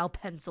eyebrow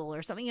pencil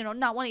or something,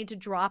 not wanting to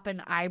drop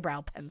an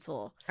eyebrow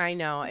pencil. I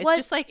know. It's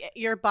just like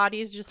your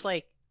body's just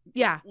like,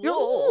 yeah.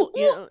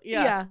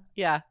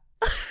 Yeah.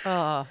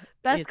 Oh,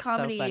 that's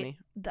comedy. So funny.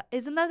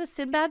 Isn't that a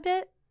Sinbad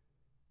bit?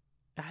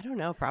 I don't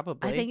know,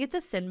 probably. I think it's a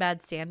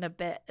Sinbad stand-up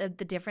bit,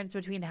 the difference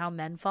between how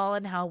men fall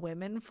and how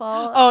women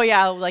fall. Oh,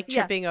 yeah, like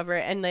tripping over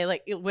it, and they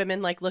like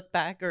women like look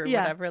back or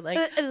whatever, like,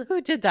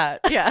 who did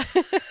that? Yeah.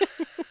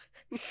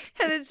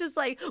 And it's just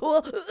like,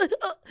 well,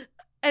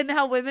 and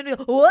how women go,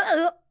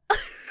 whoa.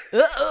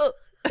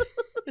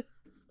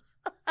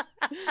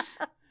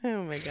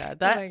 Oh my god.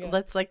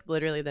 That's like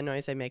literally the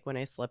noise I make when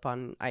I slip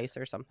on ice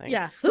or something.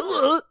 Yeah.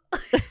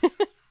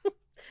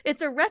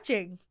 It's a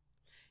retching.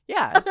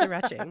 Yeah, it's a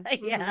retching.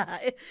 Yeah.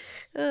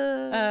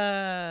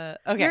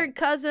 Okay. Your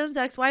cousin's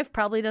ex-wife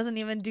probably doesn't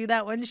even do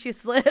that when she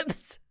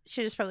slips.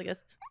 She just probably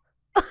goes.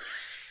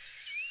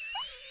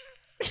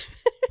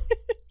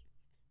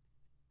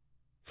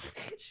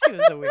 She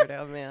was a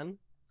weirdo, man.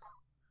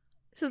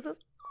 She's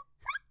just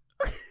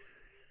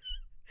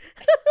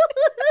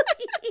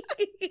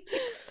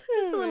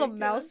a little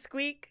mouse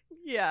squeak.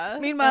 Yeah.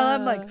 Meanwhile,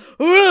 I'm like,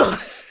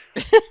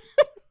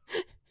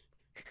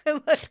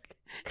 I'm like.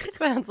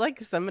 Sounds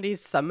like somebody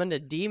summoned a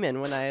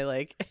demon when I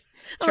like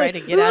try to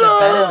get out of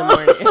bed in the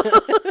morning.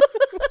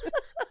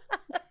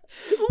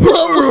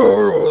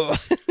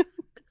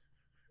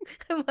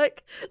 I'm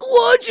like,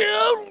 watch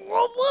out.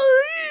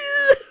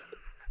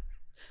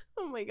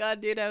 Oh my god,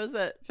 dude, I was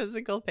at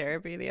physical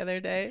therapy the other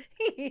day.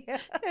 Yeah.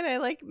 And I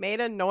like made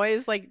a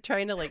noise like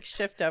trying to like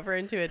shift over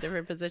into a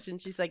different position.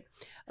 She's like,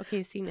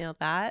 okay, see, now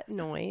that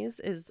noise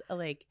is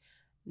like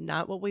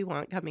not what we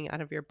want coming out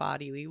of your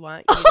body. We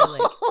want you to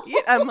like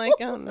I'm like,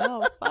 oh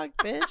no, fuck,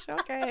 bitch.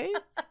 Okay.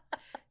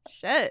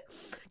 Shit.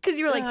 Because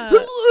you were like,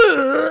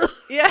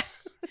 yeah.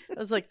 I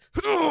was like,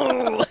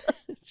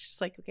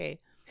 she's like, okay,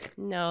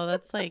 no,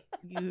 that's like,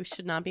 you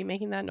should not be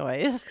making that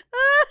noise.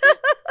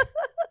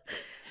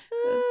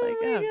 I was like,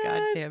 oh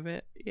god damn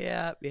it.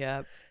 Yeah.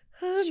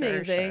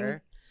 Amazing.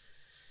 Sure.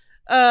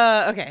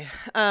 Okay.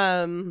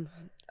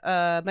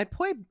 My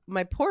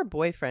poor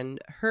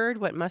boyfriend heard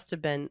what must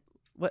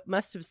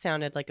have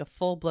sounded like a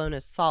full-blown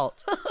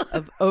assault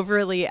of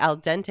overly al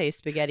dente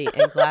spaghetti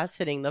and glass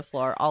hitting the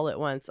floor all at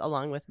once,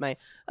 along with my,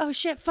 oh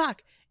shit,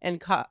 fuck,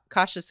 and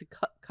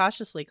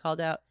cautiously called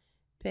out,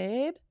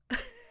 babe.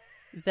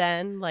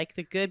 Then, like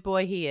the good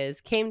boy he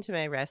is, came to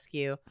my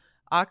rescue,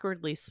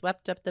 awkwardly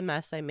swept up the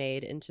mess I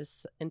made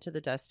into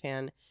the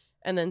dustpan,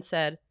 and then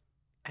said,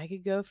 I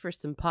could go for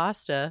some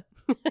pasta.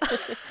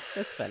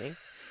 That's funny.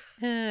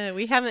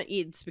 We haven't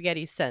eaten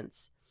spaghetti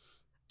since.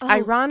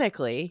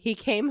 Ironically, he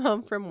came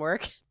home from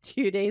work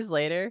 2 days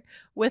later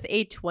with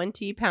a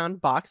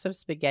 20-pound box of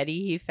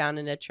spaghetti he found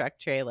in a truck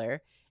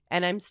trailer.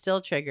 And I'm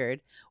still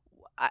triggered.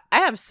 I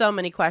have so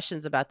many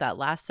questions about that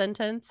last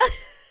sentence.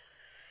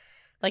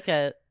 like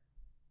in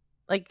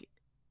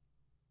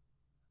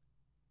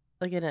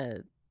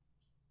a...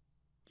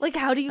 Like,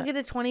 how do you get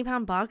a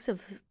 20-pound box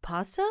of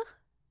pasta?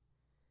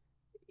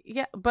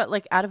 Yeah, but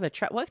like out of a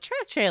truck. What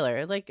truck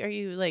trailer? Like, are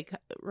you like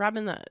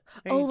robbing the? Are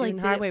you doing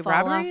did highway it fall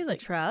robbery? off Like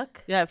the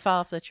truck? Yeah, it fell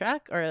off the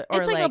truck, or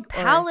It's like a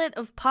pallet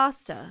of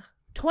pasta.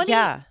 20.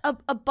 Yeah,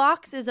 a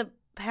box is a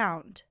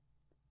pound.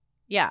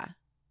 yeah.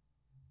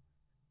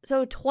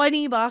 So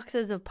 20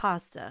 boxes of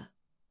pasta.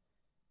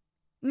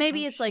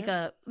 Maybe Oh, it's like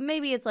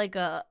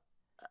a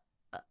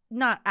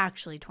not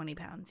actually 20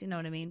 pounds. You know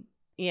what I mean?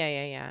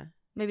 Yeah.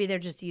 Maybe they're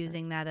just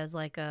using that as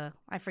like a,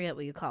 I forget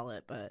what you call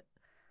it, but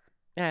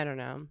I don't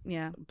know.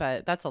 yeah.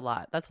 But that's a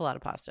lot. That's a lot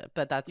of pasta.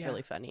 But that's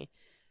really funny.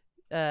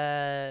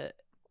 Thank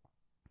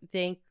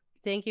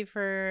you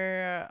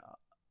for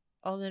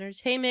all the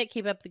entertainment.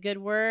 Keep up the good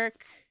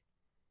work.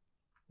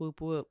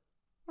 Whoop whoop.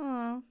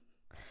 Aww.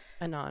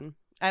 Anon.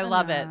 I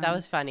love it. That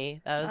was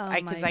funny. That was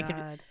because I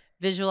could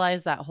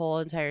visualize that whole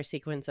entire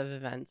sequence of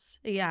events.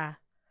 Yeah.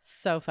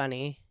 So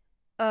funny.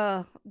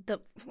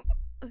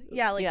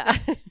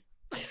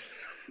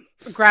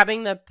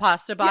 Grabbing the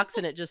pasta box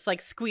and it just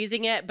like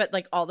squeezing it, but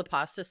like all the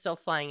pasta's still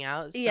flying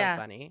out. It's so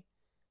funny.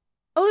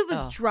 Oh, it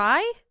was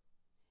dry?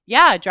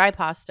 Yeah, dry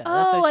pasta.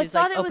 That's why she's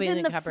I thought it was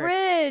in the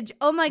fridge.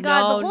 Oh my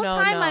God. The whole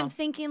time I'm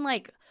thinking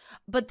like,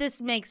 but this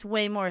makes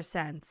way more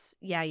sense.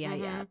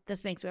 Yeah.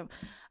 This makes way more.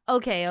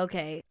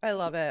 Okay. I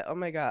love it. Oh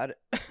my God.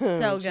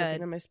 So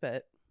good. In my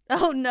spit.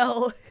 Oh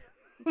no.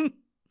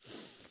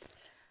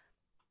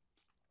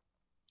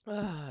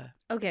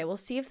 Okay, we'll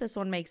see if this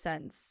one makes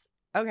sense.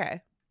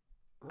 Okay.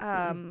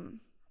 I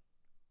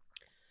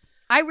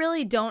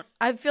really don't.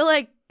 I feel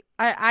like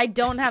I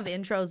don't have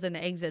intros and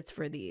exits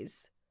for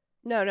these.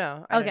 No,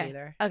 I don't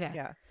either. Okay.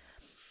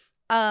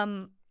 Yeah.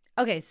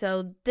 Okay,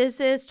 so this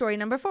is story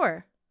number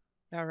 4.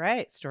 All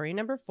right, story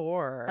number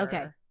 4.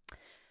 Okay.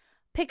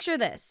 Picture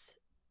this.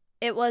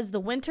 It was the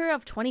winter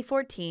of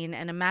 2014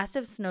 and a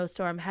massive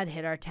snowstorm had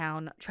hit our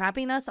town,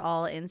 trapping us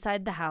all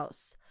inside the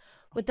house.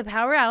 With the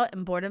power out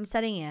and boredom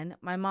setting in,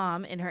 my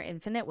mom, in her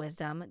infinite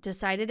wisdom,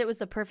 decided it was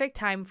the perfect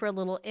time for a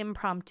little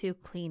impromptu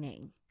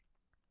cleaning.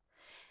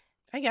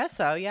 I guess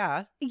so,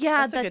 yeah.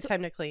 Yeah, that's a good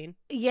time to clean.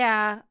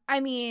 Yeah, I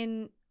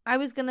mean, I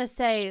was going to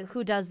say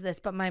who does this,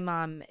 but my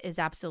mom is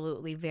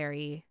absolutely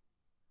very,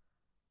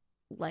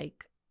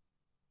 like,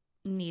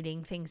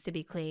 needing things to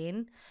be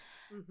clean.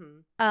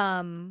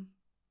 Mm-hmm.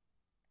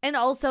 And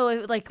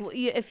also, like,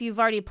 if you've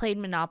already played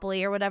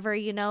Monopoly or whatever,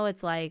 you know,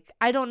 it's like,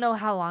 I don't know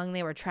how long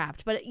they were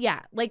trapped. But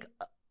yeah, like,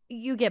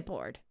 you get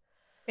bored.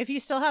 If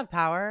you still have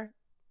power,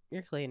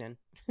 you're cleaning.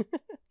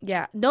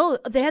 Yeah. No,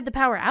 they had the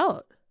power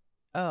out.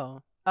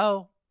 Oh.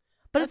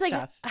 But it's like,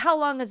 tough. How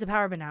long has the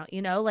power been out?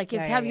 You know, like,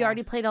 have you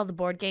already played all the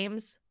board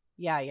games?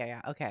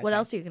 Yeah. Okay. What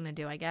else are you going to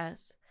do, I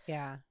guess?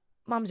 Yeah.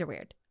 Moms are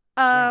weird.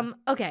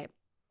 Okay.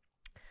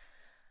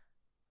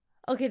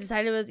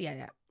 Decided it was,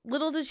 yeah.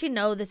 Little did she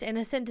know this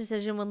innocent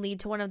decision would lead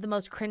to one of the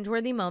most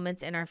cringeworthy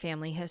moments in our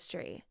family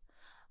history.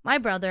 My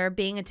brother,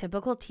 being a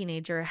typical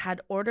teenager, had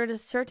ordered a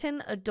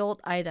certain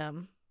adult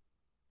item.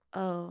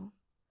 Oh.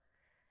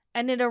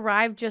 And it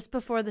arrived just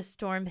before the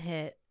storm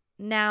hit.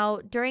 Now,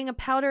 during a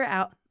power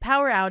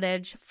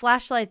outage,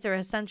 flashlights are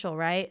essential,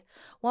 right?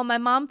 Well, my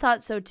mom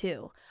thought so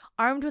too.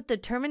 Armed with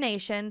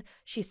determination,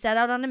 she set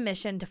out on a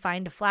mission to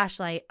find a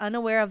flashlight,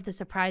 unaware of the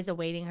surprise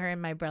awaiting her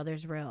in my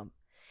brother's room.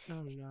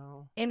 Oh,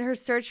 no. In her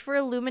search for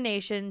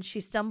illumination,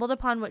 she stumbled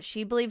upon what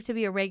she believed to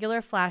be a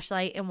regular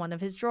flashlight in one of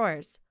his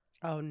drawers.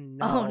 Oh,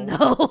 no. Oh,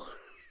 no.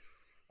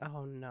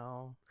 Oh,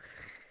 no.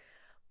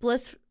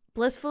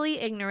 Blissfully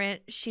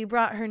ignorant, she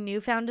brought her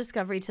newfound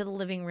discovery to the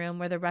living room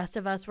where the rest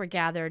of us were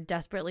gathered,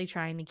 desperately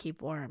trying to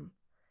keep warm.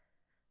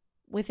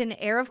 With an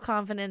air of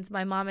confidence,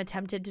 my mom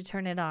attempted to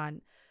turn it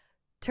on.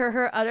 To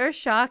her utter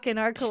shock and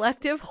our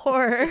collective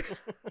horror,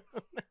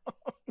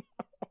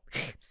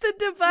 the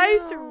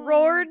device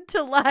roared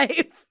to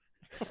life,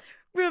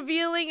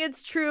 revealing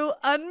its true,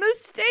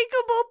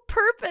 unmistakable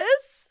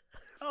purpose.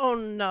 Oh,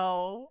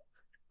 no.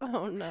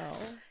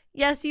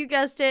 Yes, you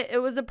guessed it.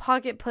 It was a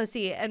pocket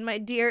pussy, and my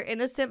dear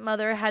innocent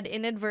mother had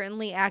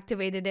inadvertently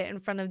activated it in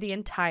front of the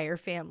entire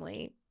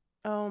family.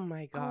 Oh,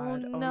 my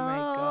God. Oh, no. My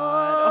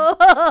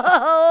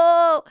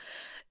God.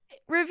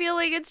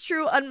 Revealing its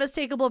true,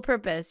 unmistakable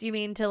purpose. You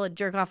mean to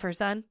jerk off her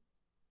son?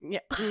 Yeah.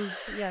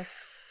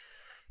 Yes.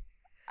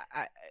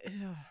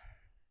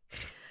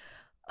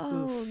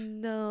 Oh, oof.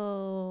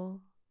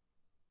 No.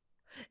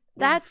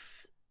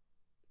 That's...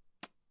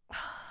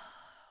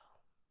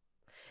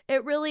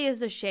 It really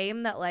is a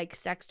shame that, like,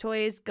 sex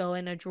toys go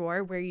in a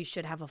drawer where you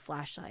should have a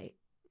flashlight.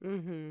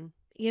 Mm-hmm.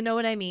 You know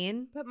what I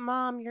mean? But,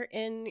 Mom, you're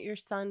in your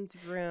son's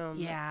room.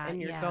 Yeah.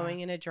 And you're going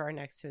in a drawer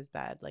next to his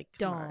bed. Like,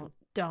 Don't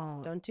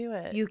do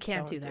it. You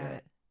can't do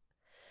that.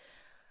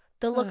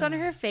 The look on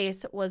her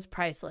face was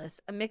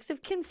priceless, a mix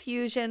of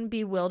confusion,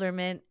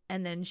 bewilderment,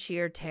 and then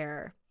sheer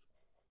terror.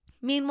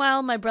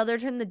 Meanwhile, my brother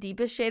turned the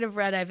deepest shade of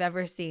red I've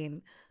ever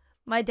seen.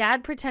 My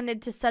dad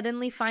pretended to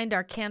suddenly find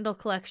our candle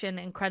collection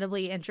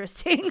incredibly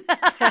interesting.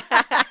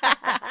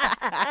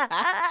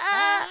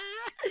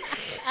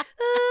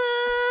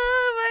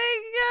 Oh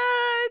my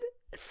God.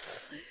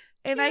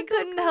 And I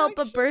couldn't help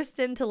but burst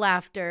into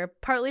laughter,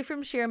 partly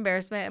from sheer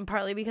embarrassment and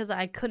partly because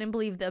I couldn't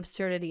believe the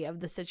absurdity of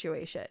the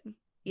situation.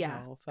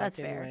 Yeah, no that's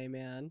fair. way,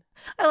 man.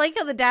 I like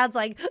how the dad's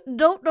like,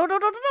 no.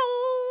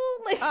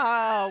 Like,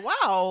 oh,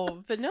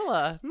 wow.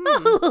 Vanilla.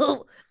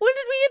 Oh, when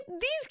did we get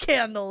these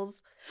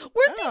candles?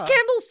 Weren't these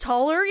candles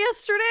taller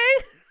yesterday?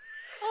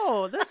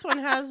 Oh, this one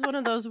has one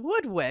of those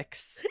wood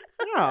wicks.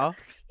 Oh.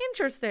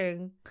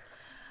 Interesting.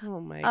 Oh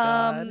my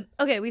God.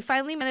 Okay, we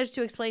finally managed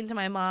to explain to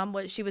my mom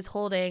what she was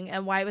holding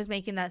and why it was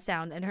making that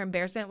sound, and her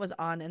embarrassment was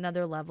on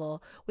another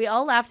level. We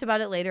all laughed about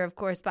it later, of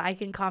course, but I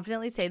can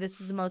confidently say this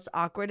was the most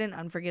awkward and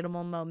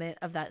unforgettable moment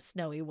of that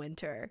snowy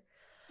winter.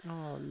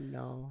 Oh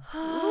no.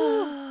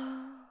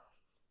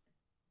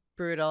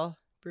 Brutal.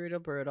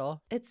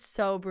 It's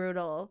so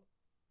brutal.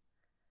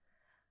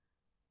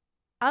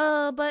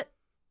 But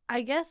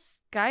I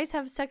guess guys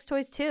have sex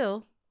toys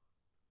too.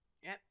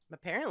 Yep,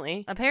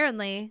 apparently.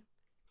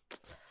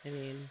 I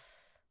mean,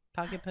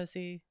 pocket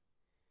pussy.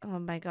 Oh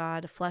my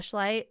God, a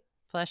fleshlight.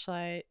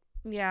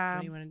 Yeah.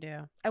 What do you want to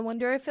do? I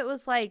wonder if it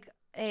was like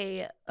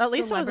a at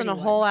least it wasn't a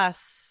whole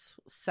ass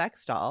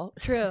sex doll.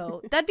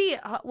 True. That'd be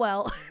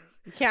well.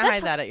 You can't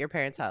hide that at your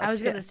parents' house. I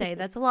was gonna say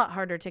that's a lot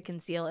harder to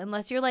conceal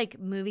unless you're like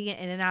moving it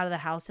in and out of the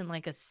house in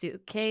like a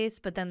suitcase.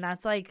 But then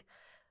that's like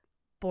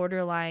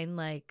borderline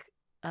like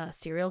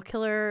serial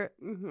killer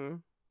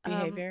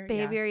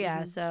behavior.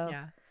 Yeah. So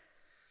yeah.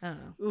 I don't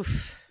know.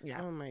 Oof.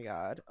 Yeah. Oh my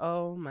God.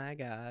 Oh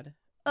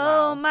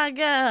Wow. my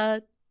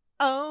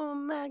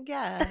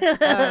God.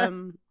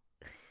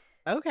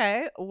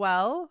 Okay.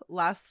 Well,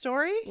 last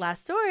story.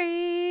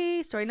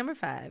 Story number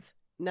 5.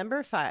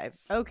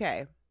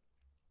 Okay.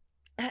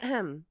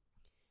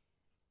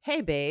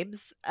 Hey,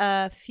 babes.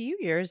 A few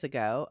years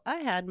ago, I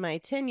had my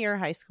 10-year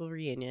high school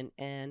reunion,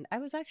 and I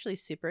was actually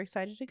super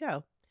excited to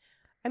go.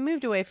 I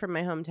moved away from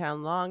my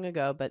hometown long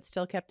ago, but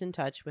still kept in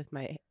touch with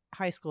my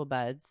high school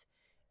buds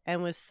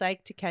and was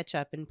psyched to catch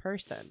up in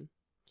person.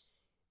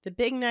 The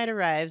big night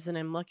arrives, and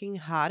I'm looking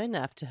hot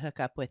enough to hook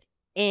up with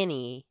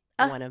any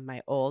one of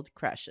my old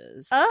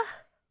crushes.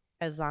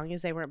 As long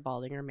as they weren't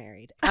balding or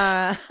married.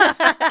 I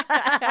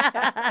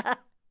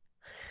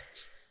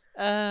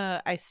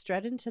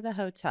strut into the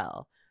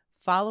hotel,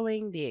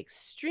 following the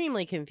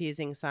extremely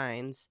confusing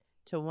signs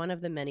to one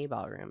of the many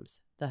ballrooms.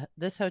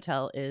 This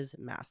hotel is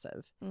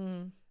massive.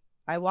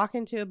 I walk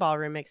into a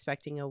ballroom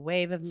expecting a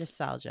wave of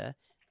nostalgia,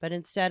 but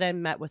instead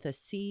I'm met with a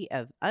sea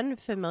of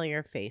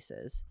unfamiliar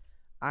faces.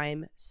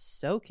 I'm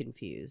so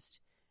confused.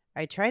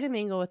 I try to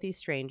mingle with these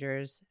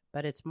strangers,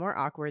 but it's more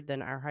awkward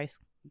than our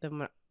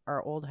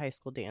old high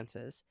school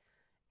dances.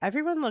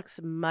 Everyone looks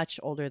much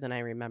older than I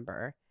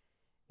remember.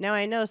 Now,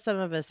 I know some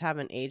of us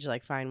haven't aged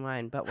like fine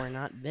wine, but we're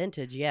not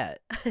vintage yet.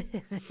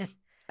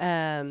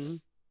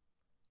 In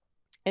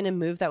a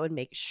move that would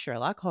make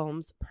Sherlock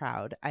Holmes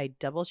proud, I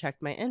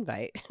double-checked my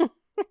invite. Why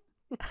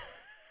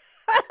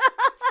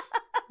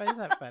is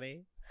that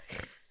funny?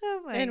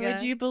 Oh my God.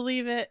 Would you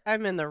believe it?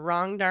 I'm in the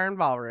wrong darn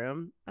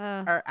ballroom.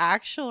 Our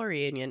actual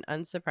reunion,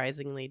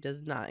 unsurprisingly,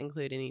 does not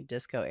include any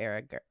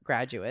disco-era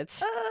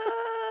graduates.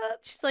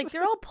 She's like,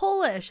 they're all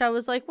Polish. I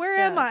was like, where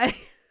am I?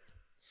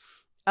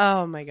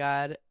 Oh my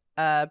God.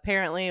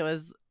 Apparently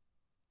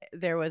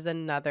there was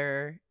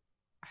another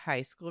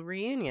high school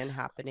reunion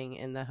happening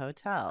in the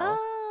hotel.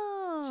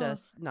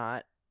 Just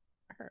not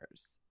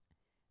hers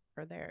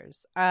or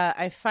theirs.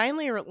 I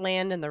finally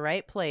land in the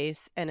right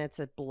place, and it's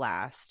a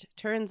blast.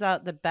 Turns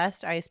out the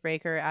best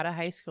icebreaker at a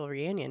high school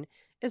reunion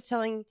is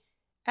telling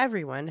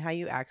everyone how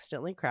you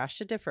accidentally crashed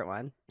a different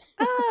one.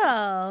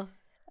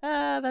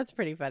 That's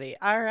pretty funny.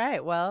 All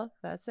right, well,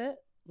 that's it.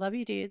 Love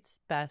you, dudes.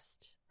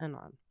 Best,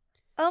 Anon.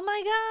 Oh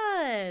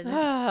my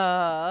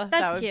God.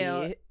 That's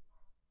cute.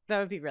 That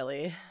would be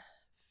really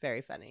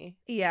very funny.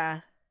 Yeah.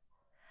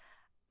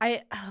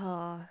 I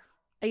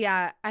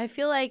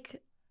feel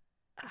like,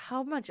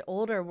 how much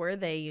older were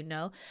they, you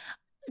know?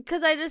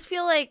 Because I just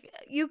feel like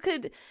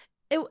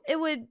it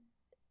would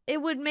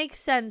make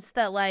sense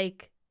that,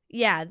 like,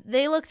 yeah,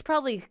 they looked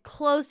probably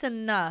close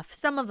enough,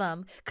 some of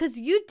them, because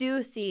you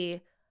do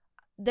see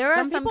there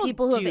are some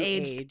people who have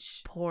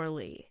aged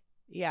poorly.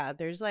 Yeah,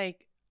 there's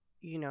like,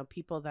 you know,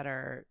 people that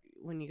are,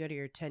 when you go to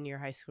your 10-year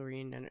high school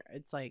reunion,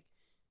 it's like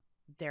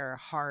they're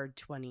hard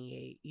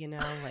 28, you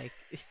know, like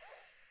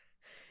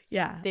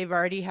yeah, they've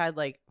already had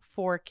like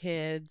 4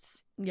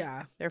 kids.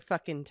 Yeah, they're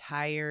fucking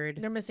tired.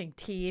 They're missing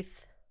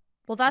teeth.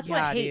 Well, that's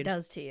what hate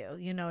does to you.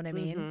 You know what I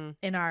mean? Mm-hmm.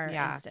 In our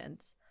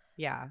instance.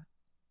 Yeah.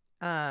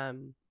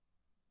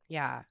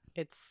 Yeah,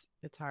 it's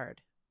hard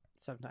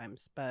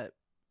sometimes, but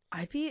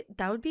I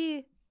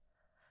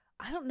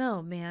don't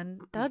know, man.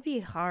 That would be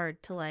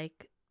hard to,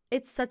 like,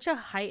 it's such a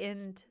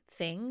heightened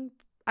thing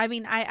I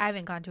mean, I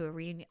haven't gone to a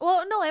reunion.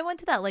 Well, no, I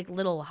went to that like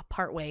little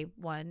partway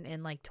one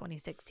in like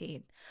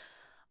 2016.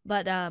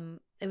 But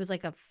it was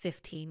like a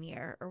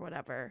 15-year or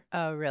whatever.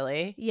 Oh,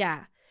 really?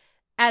 Yeah.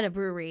 At a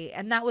brewery,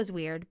 and that was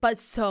weird, but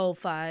so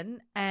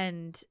fun.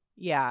 And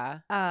yeah.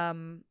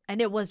 And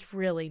it was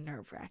really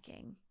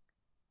nerve-wracking.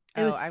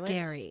 It was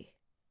scary.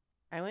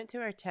 I went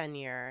to our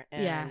 10-year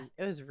and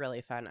it was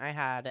really fun. I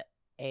had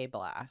a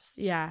blast.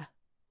 Yeah.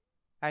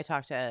 I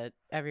talked to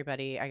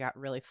everybody. I got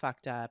really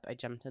fucked up. I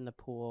jumped in the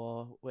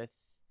pool with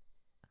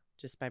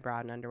just my bra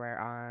and underwear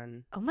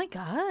on. Oh my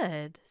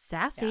God.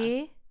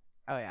 Sassy.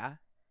 Yeah. Oh yeah.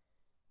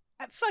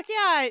 Fuck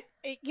yeah.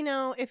 You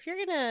know, if you're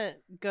going to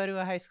go to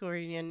a high school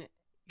reunion,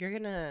 you're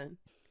going to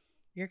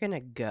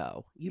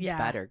go. You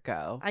better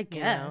go. I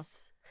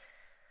guess.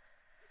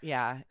 You know?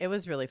 Yeah, it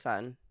was really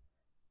fun.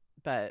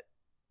 But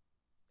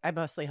I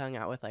mostly hung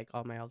out with like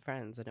all my old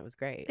friends and it was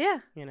great. Yeah.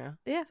 You know?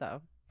 Yeah.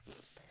 So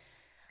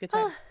it's a good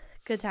time.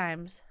 Good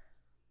times.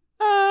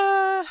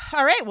 All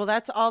right. Well,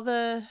 that's all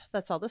the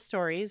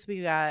stories.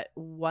 We got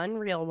one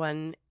real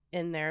one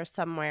in there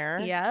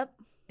somewhere. Yep.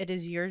 It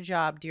is your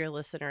job, dear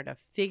listener, to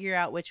figure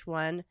out which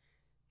one.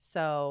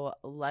 So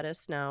let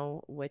us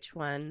know which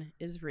one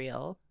is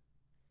real.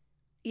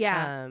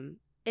 Yeah.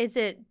 Is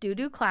it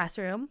doo-doo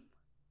classroom?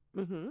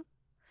 Mm-hmm.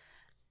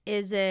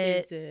 Is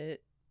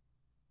it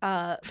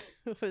what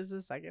was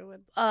the second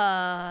one?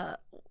 I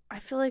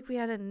feel like we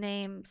had a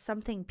name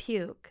something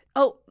puke.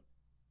 Oh,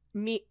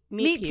 meat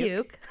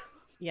puke.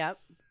 Yep.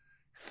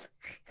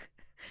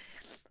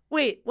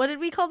 Wait, what did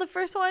we call the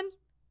first one?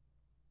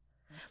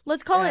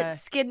 Let's call it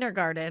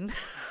Skidnergarten.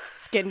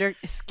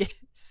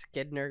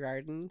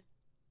 Skidnergarten.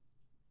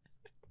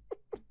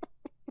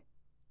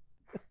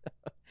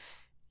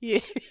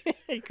 You're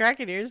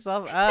cracking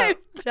yourself up. I'm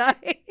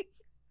dying.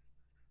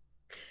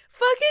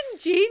 Fucking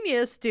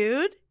genius,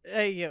 dude.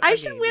 I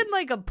should win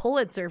like a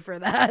Pulitzer for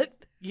that.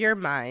 Your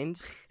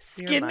mind.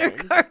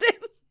 Skidnergarten.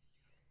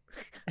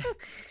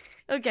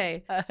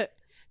 Okay.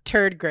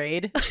 Third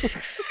grade.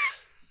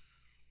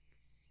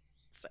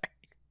 Sorry.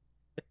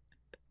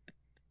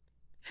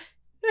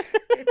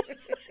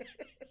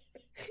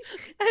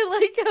 I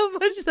like how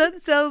much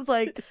that sounds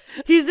like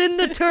he's in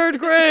the third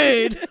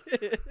grade.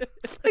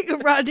 Like a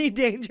Rodney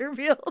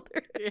Dangerfield.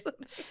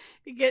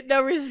 You get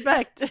no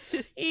respect.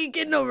 You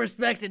get no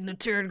respect in the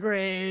third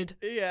grade.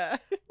 Yeah.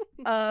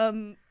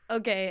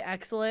 Okay,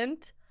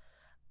 excellent.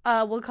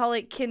 We'll call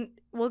it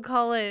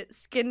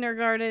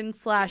Skidnergarten /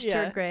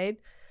 third grade.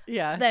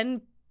 Yeah.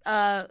 Then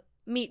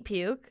meat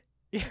puke.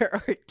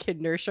 Or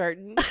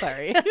kindergarten.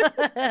 Sorry.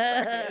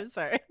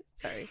 Sorry.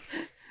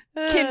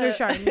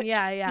 Kindergarten.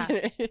 Yeah.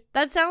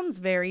 That sounds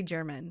very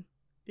German.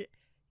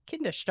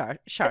 Kindergarten.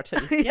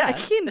 Yeah,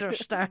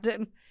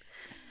 Kindergarten.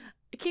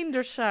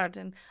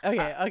 Kindergarten.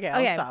 Okay.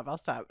 I'll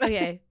stop.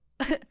 Okay.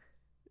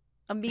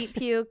 A meat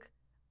puke.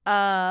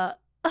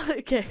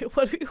 Okay,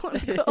 what do we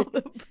want to call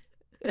them?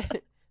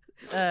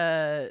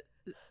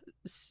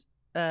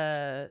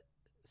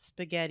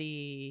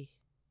 Spaghetti.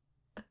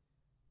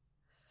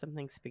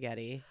 Something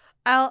spaghetti.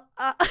 I'm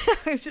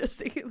just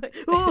thinking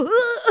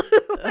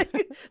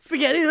like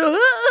spaghetti.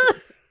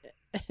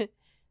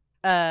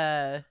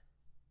 I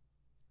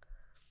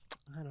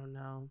don't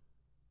know.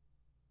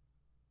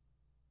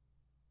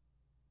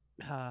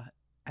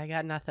 I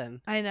got nothing.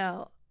 I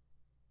know.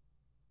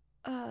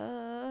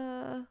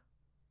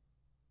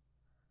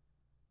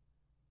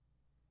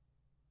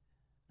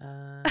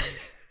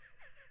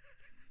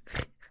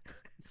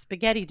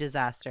 Spaghetti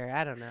disaster.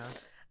 I don't know.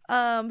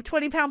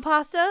 20-pound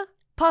pasta?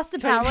 Pasta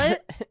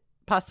palette?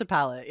 Pasta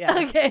palette, yeah.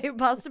 Okay,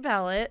 pasta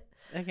palette.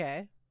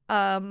 Okay.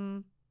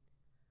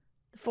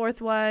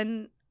 Fourth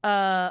one,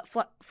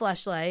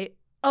 fleshlight.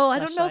 Oh, I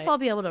don't know if I'll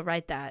be able to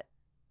write that.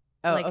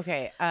 Oh, like,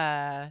 okay.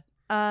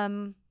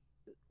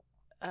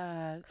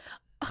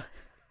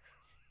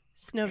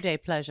 Snow day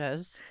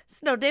pleasures.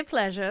 Snow day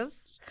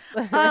pleasures.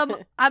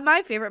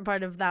 My favorite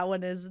part of that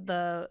one is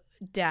the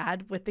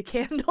dad with the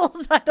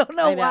candles. I don't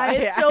know why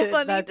it's so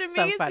funny to me.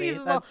 So funny.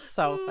 That's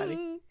so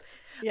funny.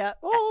 Yeah.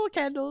 Oh,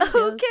 candles.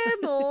 Oh, yes.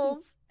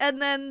 Candles.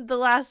 And then the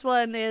last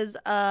one is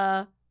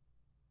the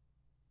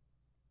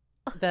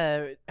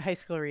high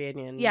school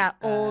reunion. Yeah,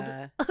 old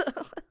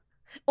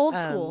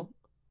school.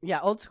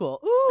 Yeah, old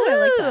school. Ooh, I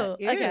like that.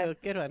 Ooh, okay.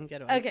 Good one.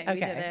 Okay, we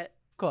did it.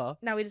 Cool.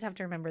 Now we just have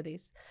to remember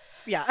these.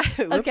 Yeah.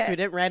 Whoops, okay. We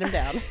didn't write them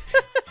down.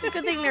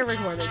 Good thing they're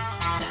recorded.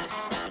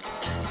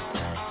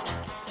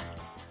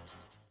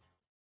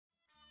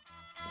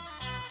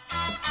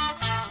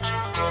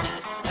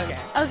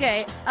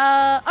 Okay.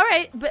 All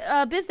right.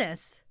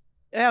 Business.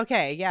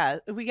 Okay. Yeah.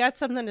 We got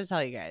something to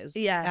tell you guys.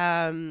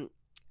 Yeah.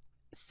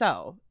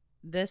 So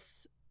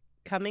this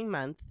coming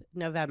month,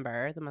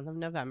 November, the month of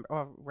November,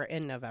 or we're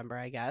in November,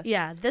 I guess.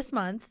 Yeah. This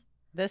month.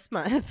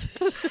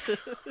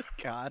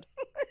 God.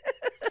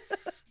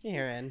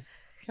 Aaron,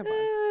 come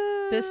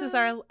on. This is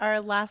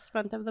our last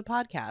month of the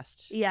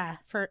podcast. Yeah.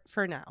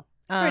 For now.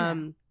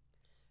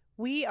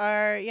 We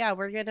are,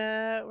 we're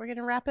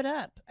gonna wrap it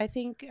up. I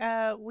think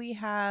we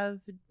have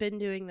been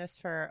doing this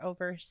for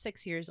over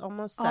 6 years,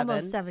 almost 7.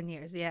 Almost 7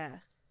 years, yeah.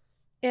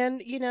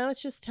 And,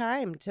 it's just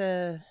time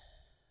to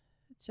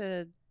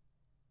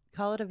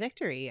call it a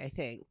victory, I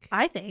think.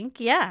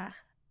 Yeah.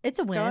 It's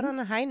a win. Go out on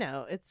a high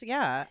note.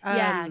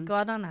 Yeah, go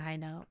out on a high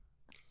note.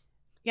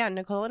 Yeah,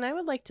 Nicole and I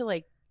would like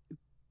to,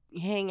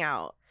 hang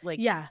out.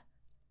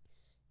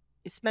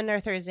 Spend our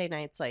Thursday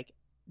nights,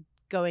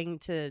 going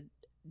to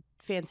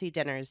fancy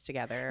dinners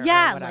together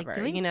or whatever.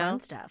 Doing fun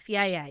stuff.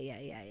 Yeah.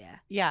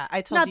 Yeah,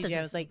 I told DJ,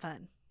 I was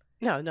fun.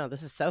 No,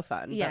 this is so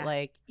fun. Yeah.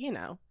 But,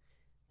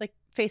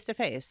 face to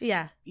face.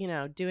 Yeah.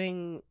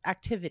 Doing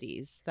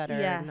activities that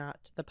are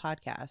not the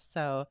podcast.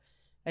 So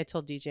I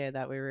told DJ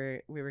that we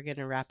were going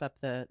to wrap up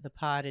the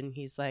pod, and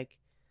he's like,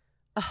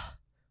 oh,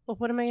 well,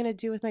 what am I going to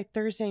do with my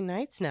Thursday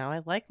nights now?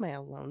 I like my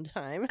alone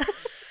time.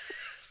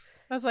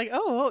 I was like,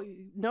 oh,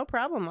 no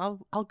problem.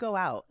 I'll go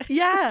out.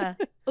 Yeah.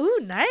 Ooh,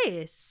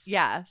 nice.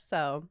 Yeah.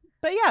 So,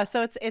 but yeah,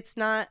 so it's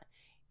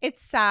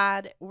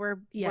sad. We're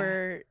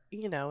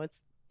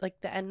it's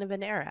like the end of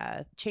an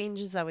era.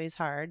 Change is always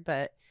hard,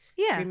 but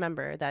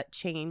remember that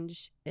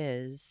change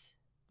is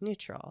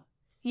neutral.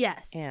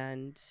 Yes.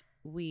 And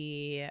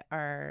we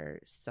are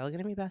still going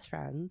to be best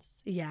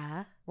friends.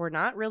 Yeah. We're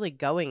not really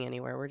going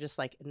anywhere. We're just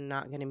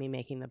not going to be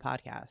making the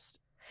podcast.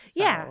 So.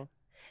 Yeah.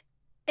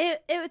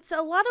 It's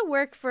a lot of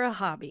work for a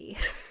hobby.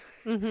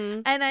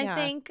 Mm-hmm. And I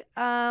think,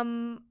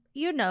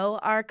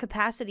 our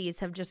capacities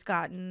have just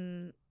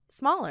gotten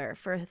smaller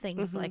for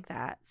things like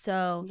that.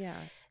 So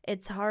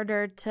it's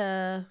harder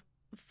to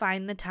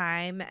find the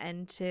time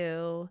and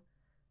to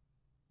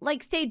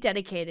stay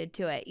dedicated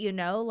to it,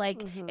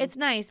 It's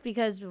nice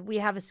because we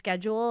have a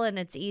schedule and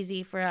it's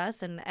easy for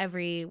us, and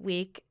every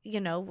week,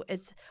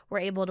 we're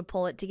able to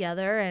pull it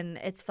together and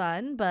it's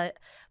fun, but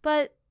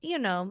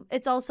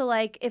it's also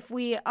if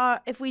we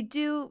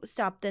do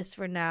stop this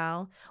for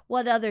now,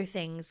 what other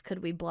things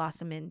could we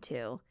blossom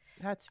into?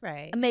 That's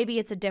right. Maybe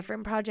it's a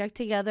different project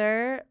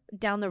together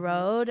down the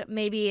road.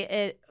 Maybe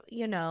it's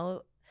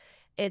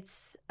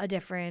a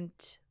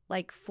different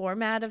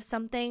format of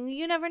something.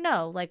 You never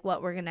know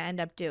what we're going to end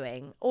up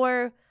doing.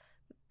 Or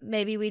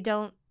maybe we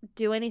don't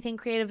do anything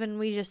creative and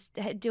we just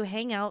do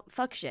hangout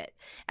fuck shit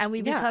and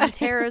we become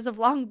terrors of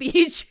Long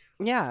Beach.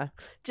 Yeah.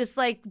 Just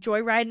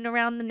joyriding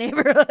around the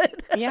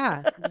neighborhood.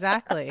 Yeah,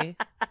 exactly.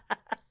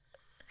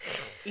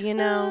 Doing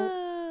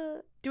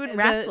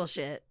rascal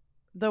shit.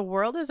 The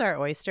world is our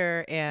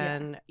oyster,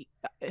 and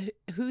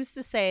who's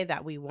to say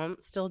that we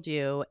won't still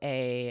do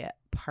a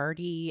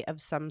party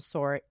of some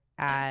sort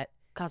at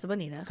Casa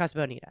Bonita.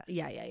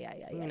 Yeah.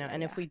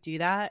 And if we do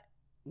that,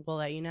 we'll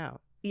let you know.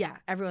 Yeah,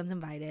 everyone's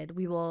invited.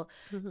 We will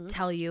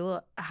tell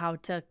you how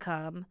to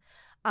come.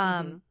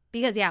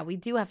 Because, we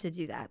do have to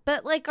do that.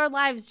 But, our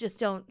lives just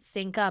don't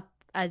sync up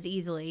as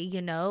easily,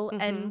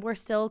 and we're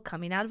still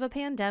coming out of a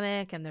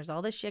pandemic, and there's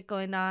all this shit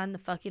going on. The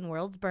fucking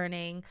world's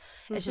burning.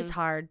 It's just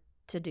hard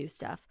to do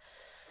stuff.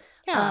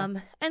 Yeah.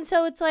 And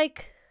so it's we're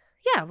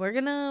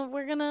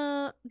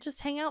gonna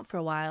just hang out for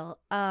a while.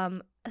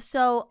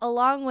 So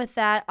along with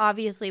that,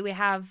 obviously we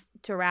have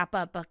to wrap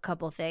up a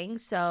couple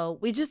things. So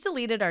we just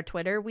deleted our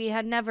Twitter. We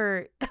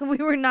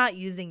were not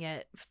using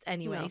it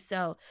anyway. No.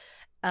 So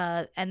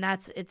and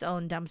that's its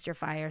own dumpster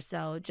fire.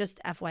 So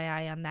just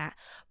FYI on that.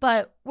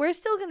 But we're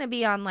still gonna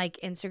be on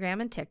Instagram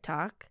and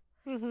TikTok.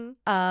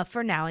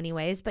 For now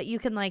anyways. But you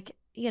can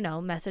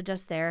message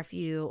us there if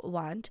you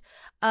want.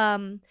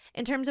 In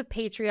terms of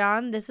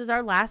Patreon, this is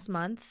our last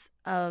month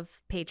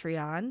of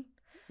Patreon.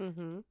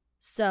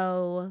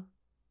 So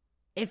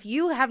if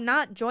you have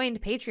not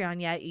joined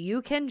Patreon yet,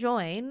 you can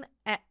join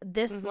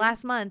this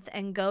last month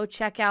and go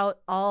check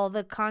out all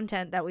the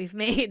content that we've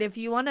made. If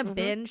you want to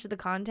binge the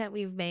content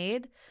we've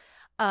made,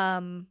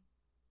 go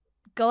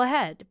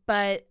ahead.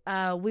 But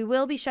we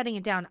will be shutting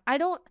it down. I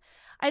don't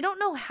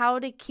know how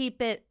to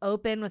keep it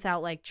open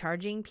without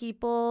charging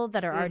people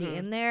that are already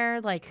in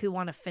there, who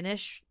want to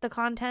finish the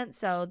content.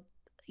 So,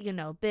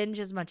 binge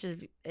as much as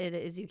it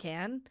as you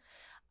can.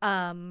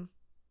 And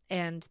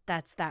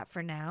that's that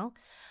for now.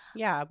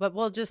 Yeah, but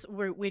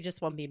we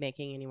just won't be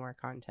making any more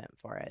content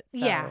for it.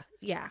 So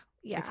yeah.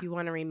 If you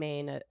want to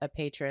remain a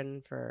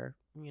patron for,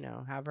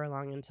 however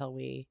long until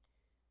we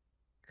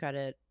cut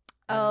it.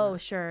 Oh,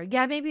 sure.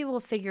 Yeah, maybe we'll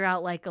figure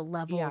out a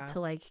level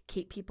to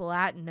keep people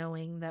at,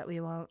 knowing that we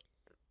won't.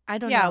 I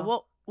don't know. Yeah,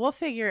 we'll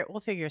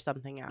figure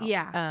something out.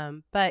 Yeah.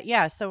 But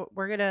yeah, so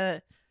we're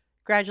gonna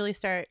gradually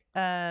start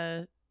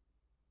cutting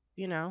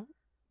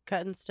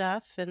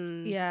stuff,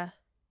 and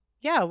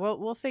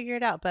we'll figure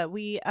it out. But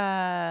we've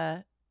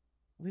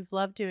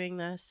loved doing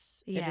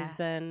this. Yeah. It has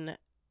been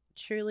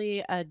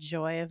truly a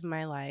joy of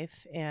my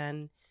life,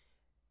 and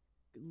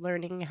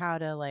learning how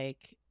to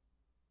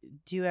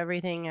do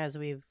everything as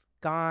we've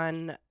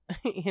gone,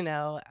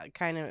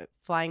 kind of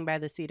flying by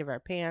the seat of our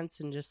pants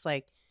and just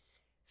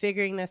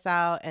figuring this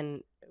out.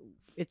 And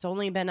it's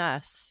only been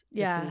us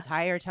this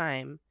entire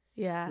time.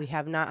 Yeah. We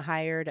have not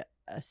hired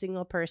a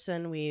single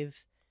person.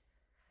 We've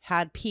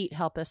had Pete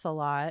help us a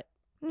lot.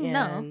 But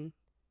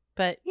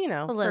for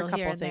a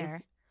couple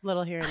things,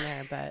 little here and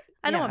there, but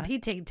I don't want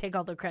Pete to take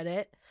all the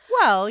credit.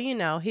 Well,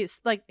 he's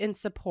in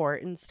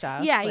support and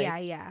stuff.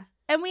 Yeah.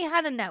 And we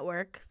had a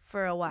network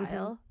for a while.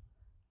 Mm-hmm.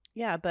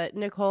 Yeah, but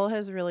Nicole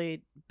has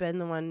really been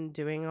the one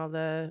doing all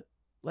the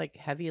like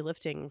heavy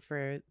lifting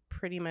for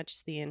pretty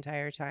much the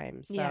entire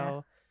time.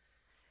 So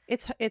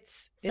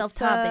it's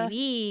self-taught,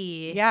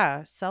 baby.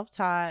 Yeah,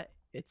 self-taught.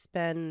 It's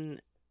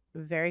been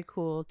very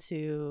cool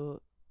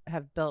to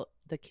have built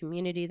the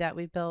community that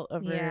we built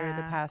over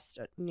the past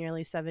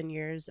nearly 7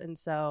 years. And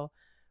so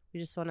we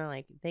just want to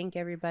like thank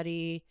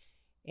everybody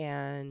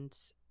and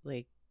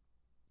like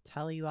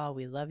tell you all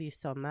we love you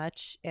so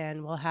much.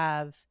 And we'll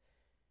have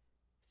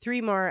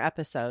 3 more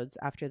episodes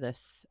after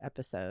this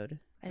episode.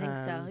 I think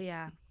so,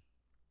 yeah.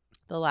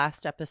 The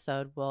last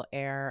episode will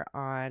air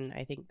on,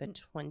 I think, the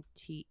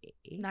 28th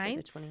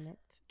or the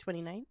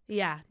 29th?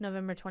 Yeah,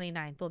 November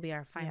 29th will be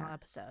our final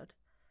episode.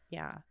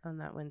 Yeah, on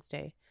that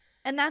Wednesday.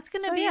 And that's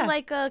going to be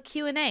like a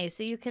Q&A,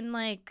 so you can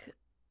like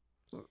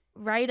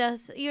write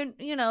us, you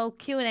know,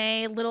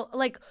 Q&A, little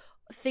like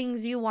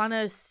things you want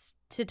us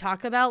to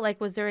talk about.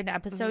 Like, was there an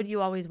episode you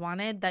always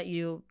wanted that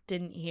you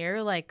didn't hear?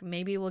 Like,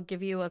 maybe we'll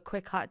give you a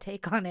quick hot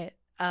take on it.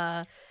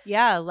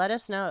 Yeah, let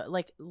us know.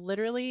 Like,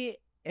 literally,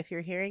 if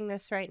you're hearing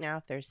this right now,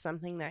 if there's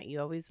something that you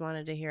always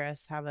wanted to hear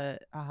us have a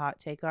hot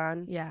take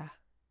on,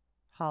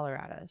 holler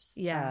at us.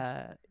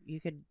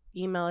 You could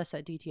email us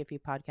at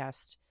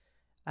dtfupodcast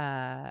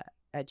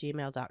at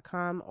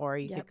gmail.com, or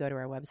you could go to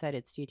our website.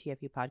 It's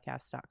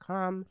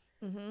dtfupodcast.com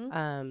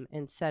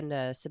and send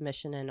a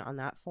submission in on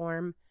that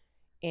form.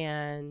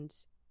 And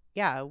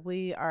yeah,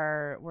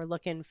 we're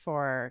looking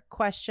for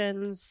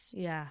questions.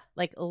 Yeah.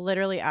 Like,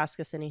 literally ask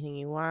us anything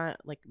you want,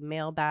 like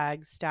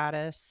mailbag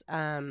status.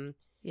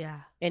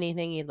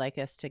 Anything you'd like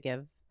us to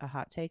give a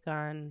hot take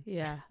on.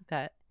 Yeah.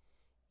 That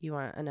you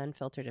want an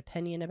unfiltered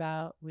opinion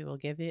about, we'll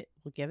give it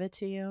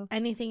to you.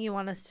 Anything you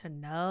want us to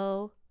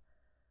know.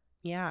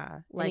 Yeah.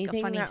 Like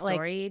anything a funny that,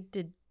 story.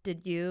 Like,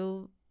 did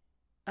you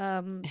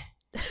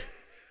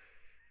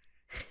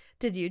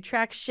did you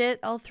track shit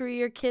all through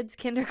your kids'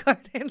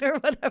 kindergarten or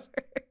whatever?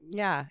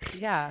 Yeah.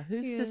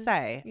 Who's to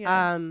say?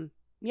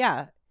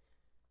 Yeah.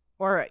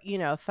 Or, you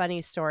know, a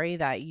funny story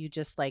that you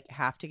just like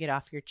have to get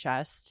off your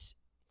chest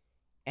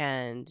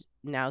and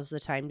now's the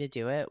time to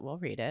do it. We'll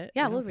read it.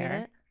 Yeah, we'll read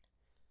it.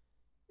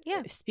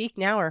 Yeah. Speak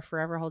now or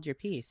forever hold your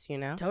peace, you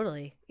know?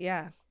 Totally.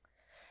 Yeah.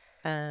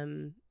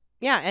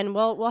 Yeah, and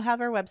we'll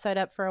have our website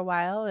up for a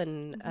while,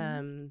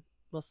 and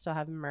we'll still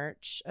have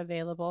merch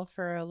available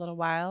for a little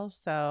while.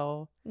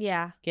 So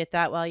yeah, get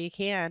that while you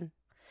can.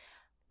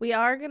 We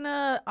are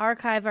gonna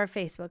archive our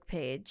Facebook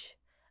page.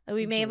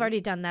 We may have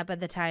already done that by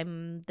the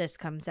time this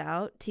comes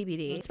out.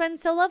 TBD. It's been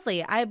so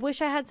lovely. I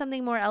wish I had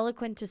something more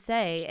eloquent to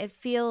say. It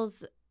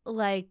feels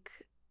like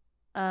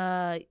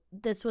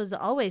this was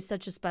always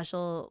such a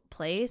special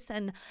place,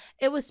 and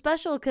it was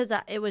special because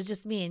it was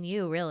just me and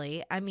you,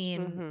 really. I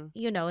mean,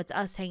 you know, it's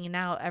us hanging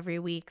out every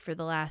week for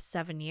the last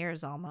 7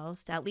 years,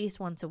 almost, at least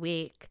once a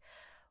week.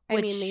 I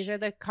mean, these are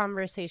the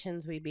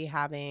conversations we'd be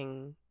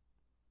having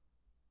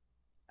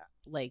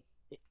like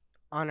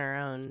on our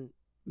own.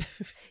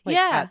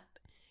 Like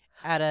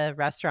at a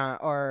restaurant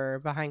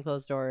or behind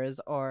closed doors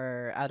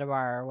or at a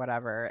bar or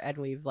whatever, and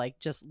we've like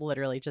just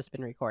literally just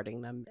been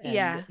recording them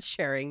and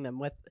sharing them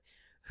with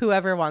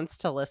whoever wants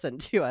to listen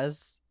to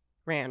us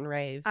rant and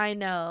rave. I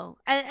know.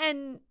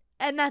 And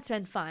that's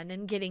been fun,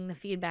 and getting the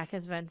feedback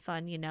has been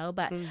fun, you know,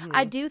 but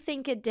I do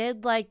think it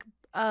did like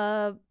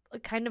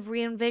kind of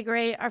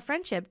reinvigorate our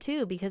friendship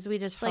too, because we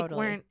just like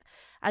weren't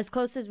as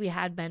close as we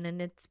had been,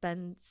 and it's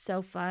been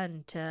so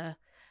fun to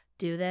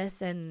do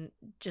this and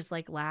just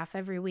like laugh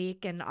every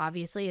week. And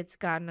obviously it's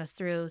gotten us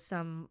through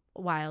some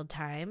wild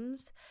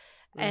times,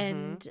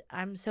 and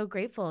I'm so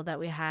grateful that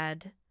we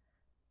had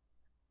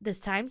this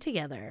time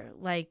together,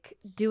 like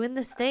doing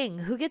this thing.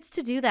 Who gets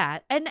to do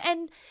that?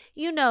 And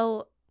you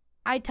know,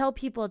 I tell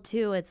people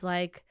too, it's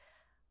like,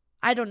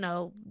 I don't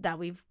know that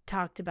we've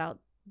talked about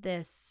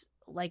this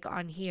like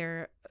on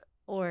here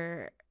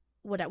or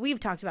what, we've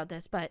talked about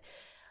this, but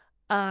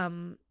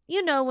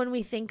you know, when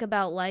we think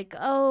about like,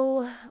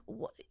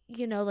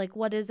 you know, like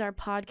what is our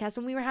podcast,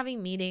 when we were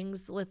having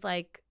meetings with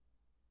like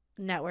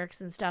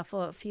networks and stuff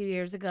a few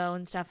years ago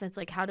and stuff, it's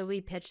like, how do we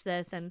pitch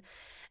this? And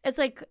it's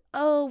like,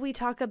 we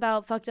talk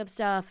about fucked up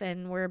stuff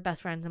and we're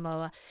best friends and blah,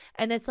 blah, blah.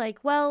 And it's like,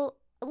 well,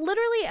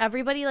 literally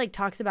everybody like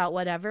talks about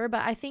whatever,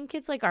 but I think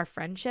it's like our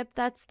friendship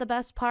that's the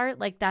best part.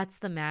 Like that's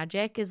the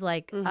magic, is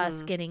like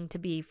us getting to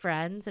be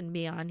friends and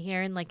be on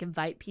here and like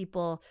invite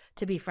people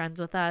to be friends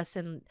with us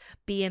and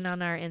be in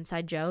on our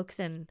inside jokes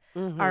and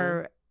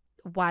our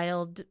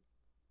wild,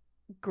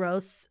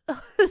 gross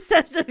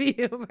sense of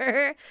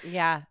humor.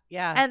 Yeah.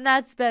 And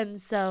that's been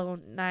so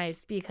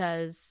nice,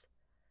 because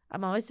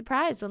I'm always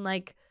surprised when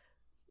like,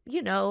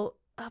 you know,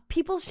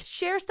 people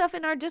share stuff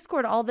in our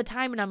Discord all the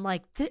time, and I'm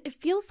like, it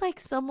feels like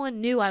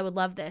someone knew I would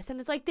love this, and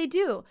it's like they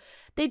did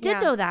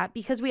know that,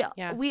 because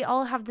we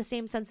all have the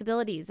same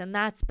sensibilities, and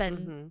that's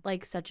been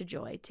like such a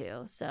joy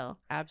too. So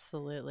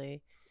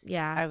absolutely,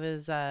 yeah. I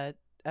was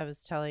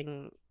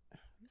telling,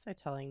 was I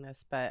telling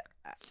this? But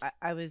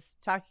I was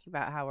talking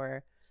about how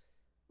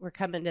we're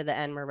coming to the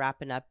end, we're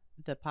wrapping up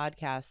the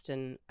podcast,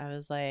 and I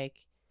was like,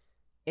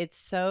 it's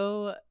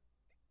so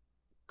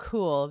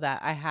cool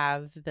that I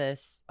have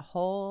this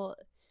whole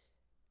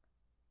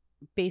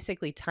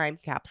basically time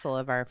capsule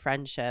of our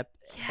friendship,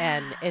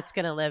 and it's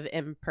going to live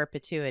in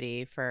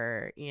perpetuity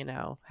for, you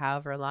know,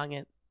 however long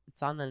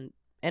it's on the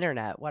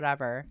internet,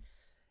 whatever.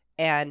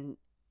 And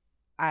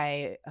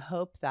I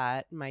hope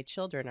that my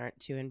children aren't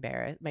too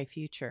embarrassed, my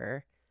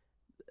future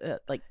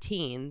like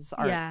teens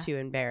aren't too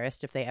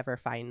embarrassed if they ever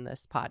find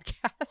this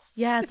podcast.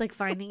 Yeah, it's like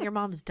finding your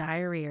mom's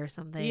diary or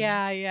something.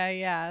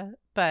 Yeah.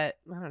 But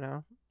I don't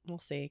know. We'll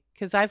see.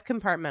 Because I've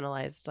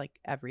compartmentalized like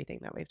everything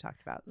that we've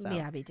talked about. So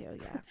yeah, me too.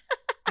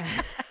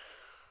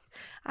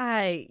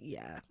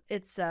 Yeah.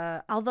 It's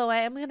although I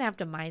am gonna have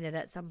to mine it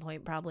at some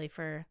point, probably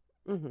for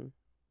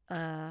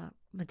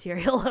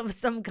material of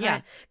some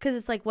kind. Because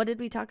it's like, what did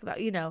we talk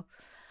about? You know,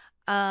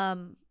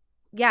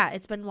 yeah,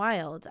 it's been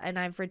wild, and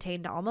I've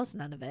retained almost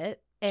none of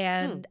it,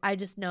 and I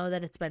just know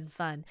that it's been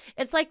fun.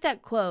 It's like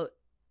that quote.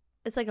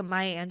 It's like a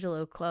Maya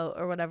Angelou quote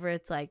or whatever.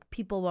 It's like,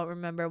 people won't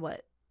remember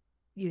what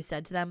you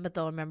said to them, but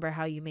they'll remember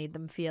how you made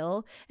them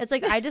feel. It's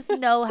like, I just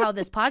know how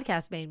this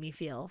podcast made me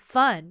feel.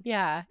 Fun.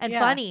 And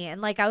funny.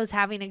 And like, I was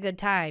having a good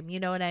time. You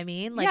know what I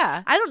mean? Like,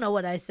 I don't know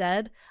what I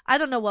said. I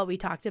don't know what we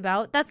talked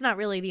about. That's not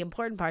really the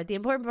important part. The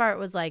important part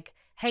was like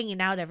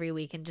hanging out every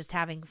week and just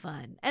having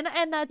fun. And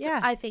that's,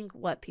 I think,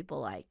 what people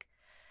like.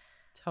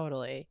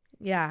 Totally.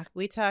 Yeah.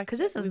 We talked. Because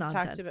this is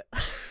nonsense.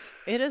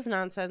 It is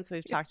nonsense.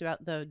 We've talked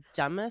about the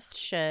dumbest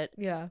shit.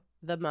 Yeah.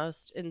 The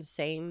most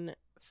insane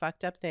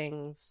fucked up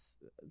things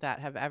that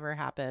have ever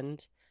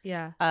happened.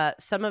 Yeah.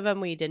 Some of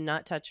them we did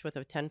not touch with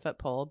a 10-foot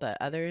pole, but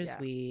others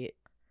we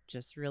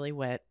just really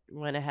went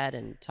ahead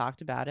and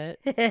talked about it.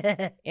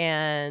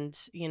 And,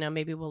 you know,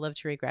 maybe we'll live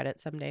to regret it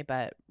someday,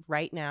 but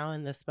right now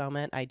in this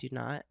moment, I do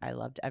not. I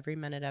loved every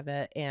minute of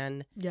it.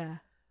 And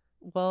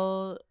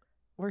we're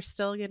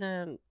still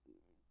gonna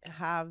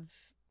have,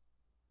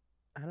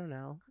 I don't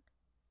know,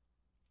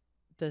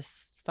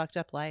 this fucked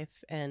up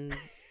life, and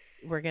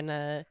we're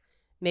gonna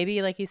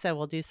maybe, like you said,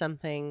 we'll do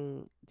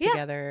something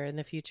together in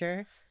the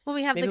future. When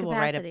we have maybe the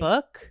capacity. We'll write a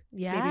book.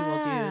 Maybe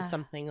we'll do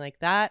something like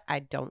that. I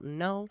don't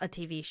know. A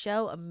TV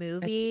show, a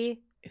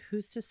movie.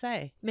 Who's to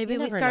say? Maybe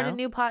we start a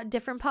new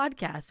different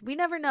podcast. We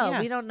never know.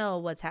 We don't know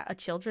what's a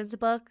children's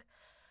book.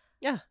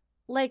 Yeah.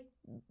 Like,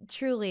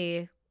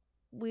 truly,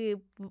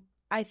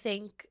 I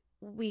think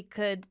we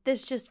could,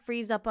 this just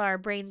frees up our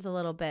brains a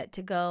little bit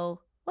to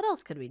go, what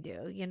else could we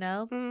do, you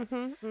know?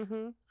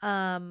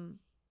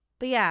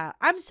 But yeah,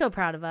 I'm so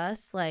proud of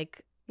us.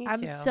 Like,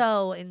 I'm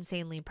so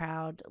insanely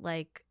proud.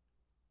 Like,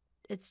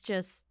 it's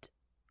just,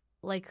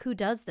 like, who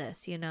does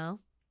this, you know?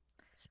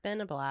 It's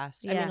been a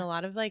blast. I mean, a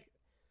lot of, like,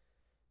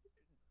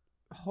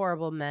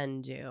 horrible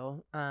men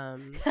do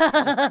just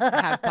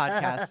have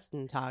podcasts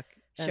and talk.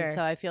 Sure. And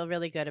so I feel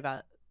really good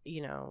about,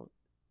 you know,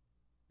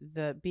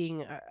 the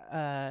being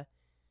a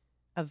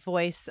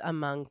voice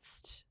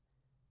amongst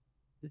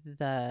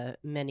the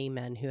many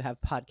men who have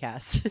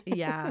podcasts.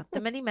 The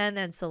many men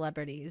and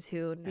celebrities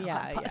who now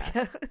have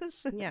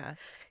podcasts.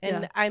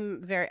 And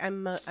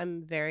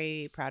I'm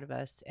very proud of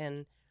us,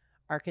 and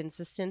our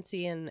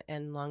consistency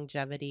and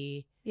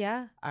longevity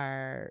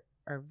are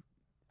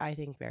I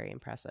think very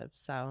impressive.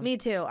 So me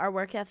too. Our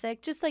work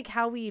ethic, just like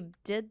how we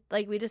did,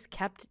 like we just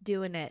kept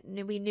doing it,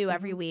 and we knew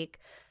every week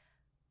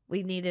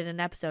we needed an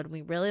episode.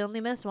 We really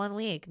only missed 1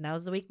 week, and that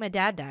was the week my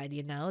dad died.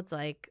 You know, it's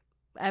like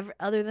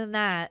other than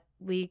that,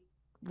 we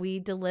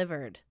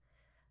delivered,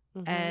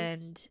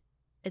 and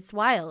it's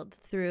wild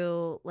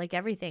through like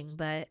everything,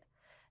 but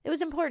it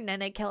was important,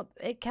 and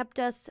it kept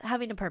us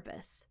having a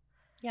purpose.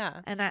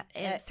 Yeah, and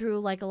through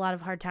like a lot of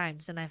hard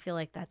times, and I feel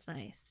like that's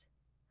nice.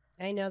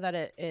 I know that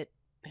it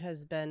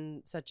has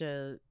been such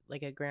a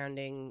like a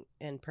grounding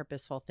and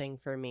purposeful thing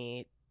for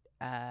me.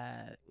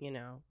 You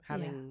know,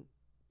 having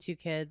 2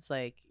 kids,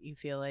 like you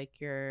feel like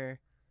you're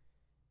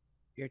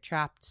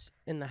trapped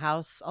in the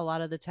house a lot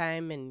of the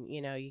time, and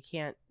you know you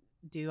can't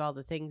do all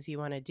the things you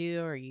want to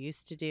do or you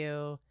used to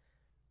do,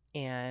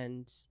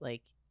 and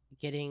like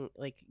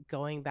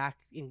going back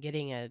and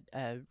getting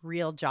a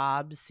real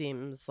job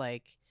seems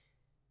like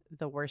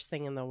the worst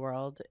thing in the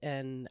world.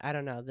 And I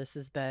don't know, this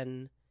has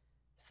been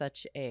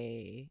such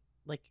a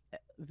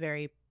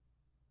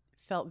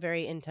felt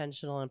very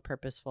intentional and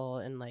purposeful,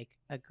 and like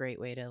a great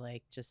way to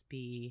like just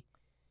be,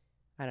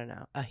 I don't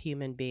know, a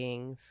human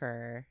being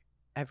for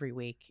every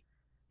week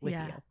with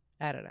you.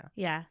 I don't know.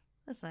 Yeah,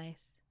 that's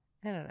nice.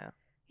 I don't know.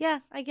 Yeah,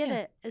 I get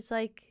it. It's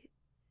like,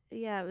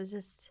 it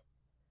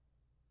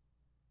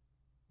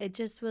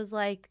just was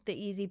like the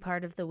easy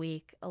part of the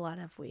week, a lot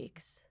of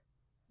weeks.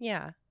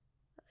 Yeah.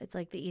 It's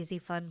like the easy,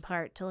 fun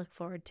part to look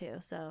forward to.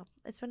 So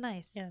it's been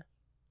nice. Yeah.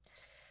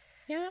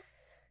 Yeah.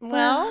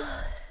 Well,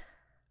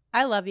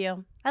 I love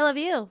you. I love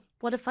you.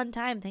 What a fun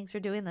time. Thanks for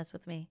doing this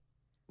with me.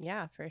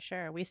 Yeah, for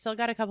sure. We still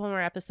got a couple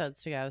more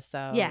episodes to go.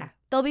 So yeah,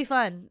 they'll be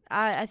fun.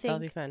 I think they'll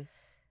be fun.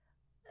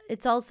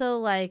 It's also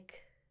like,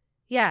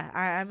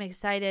 I'm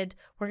excited.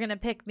 We're going to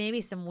pick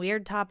maybe some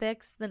weird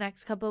topics the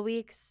next couple of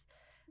weeks.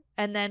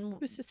 And then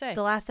who's to say?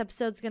 The last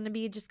episode's going to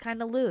be just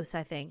kind of loose,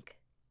 I think.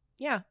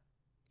 Yeah.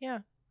 Yeah.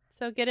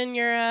 So get in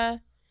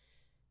your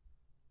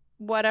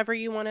whatever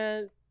you want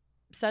to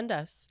send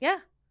us. Yeah.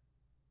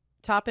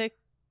 Topic,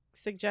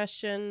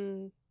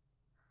 suggestion,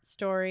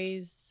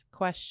 stories,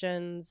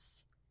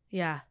 questions.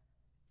 Yeah.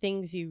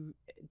 Things you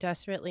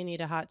desperately need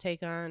a hot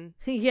take on.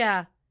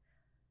 Yeah.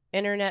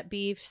 Internet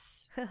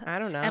beefs. I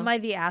don't know. Am I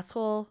the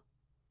asshole?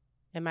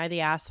 Am I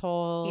the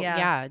asshole?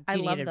 Yeah. Do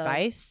you need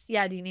advice?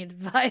 Yeah. Do you need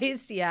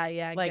advice?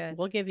 Yeah. Like, good.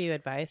 we'll give you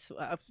advice.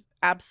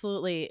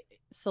 Absolutely.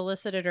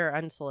 Solicited or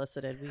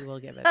unsolicited, we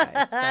will give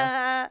advice. So.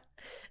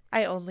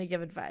 I only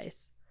give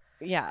advice.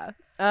 Yeah.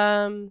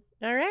 All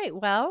right.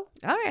 Well.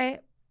 All right.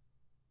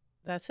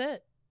 That's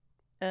it.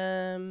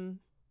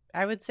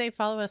 I would say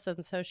follow us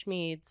on social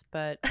medias,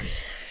 but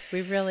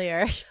we really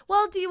are.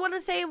 Well, do you want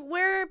to say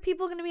where are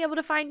people going to be able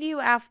to find you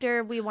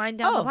after we wind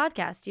down the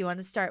podcast? Do you want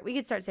to start? We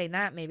could start saying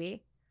that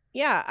maybe.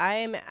 Yeah,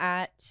 I'm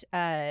at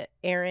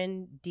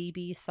Aaron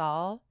DB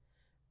Saul.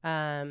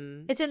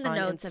 It's in the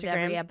notes of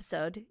every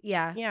episode.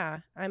 Yeah. Yeah,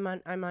 I'm on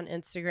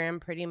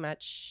Instagram pretty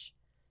much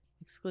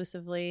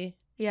exclusively.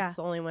 Yeah. It's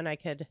the only one I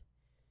could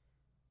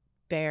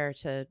bear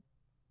to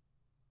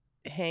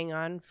hang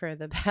on for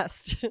the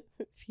past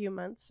few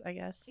months, I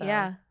guess. So.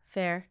 Yeah,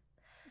 fair.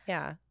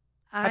 Yeah.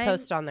 I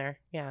post on there.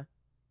 Yeah.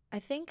 I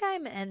think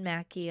I'm N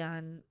Mackey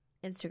on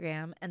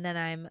Instagram, and then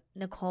I'm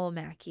Nicole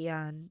Mackey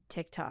on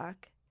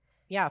TikTok.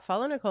 Yeah,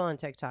 follow Nicole on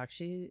TikTok.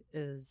 She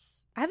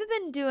is. I haven't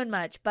been doing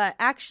much, but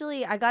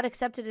actually, I got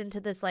accepted into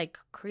this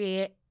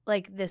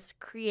this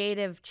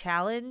creative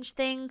challenge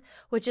thing,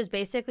 which is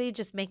basically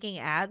just making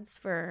ads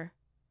for.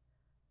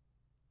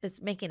 It's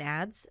making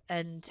ads,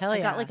 and I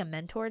got like a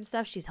mentor and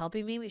stuff. She's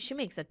helping me. She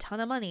makes a ton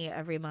of money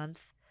every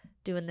month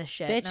doing this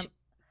shit. Bitch,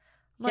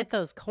 I'm get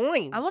those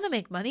coins. I want to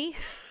make money.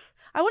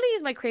 I want to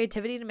use my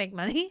creativity to make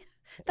money.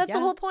 That's the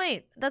whole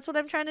point. That's what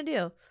I'm trying to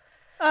do.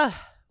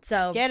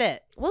 So get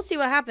it. We'll see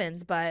what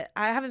happens, but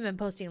I haven't been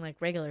posting like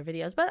regular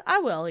videos, but I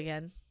will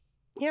again.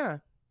 Yeah.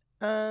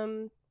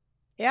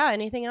 Yeah.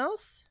 Anything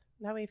else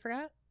that we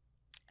forgot?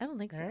 I don't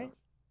think so. Right.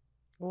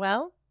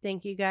 Well,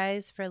 thank you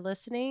guys for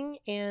listening,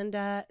 and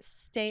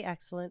stay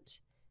excellent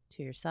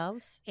to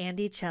yourselves and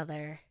each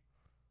other.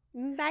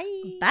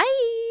 Bye. Bye.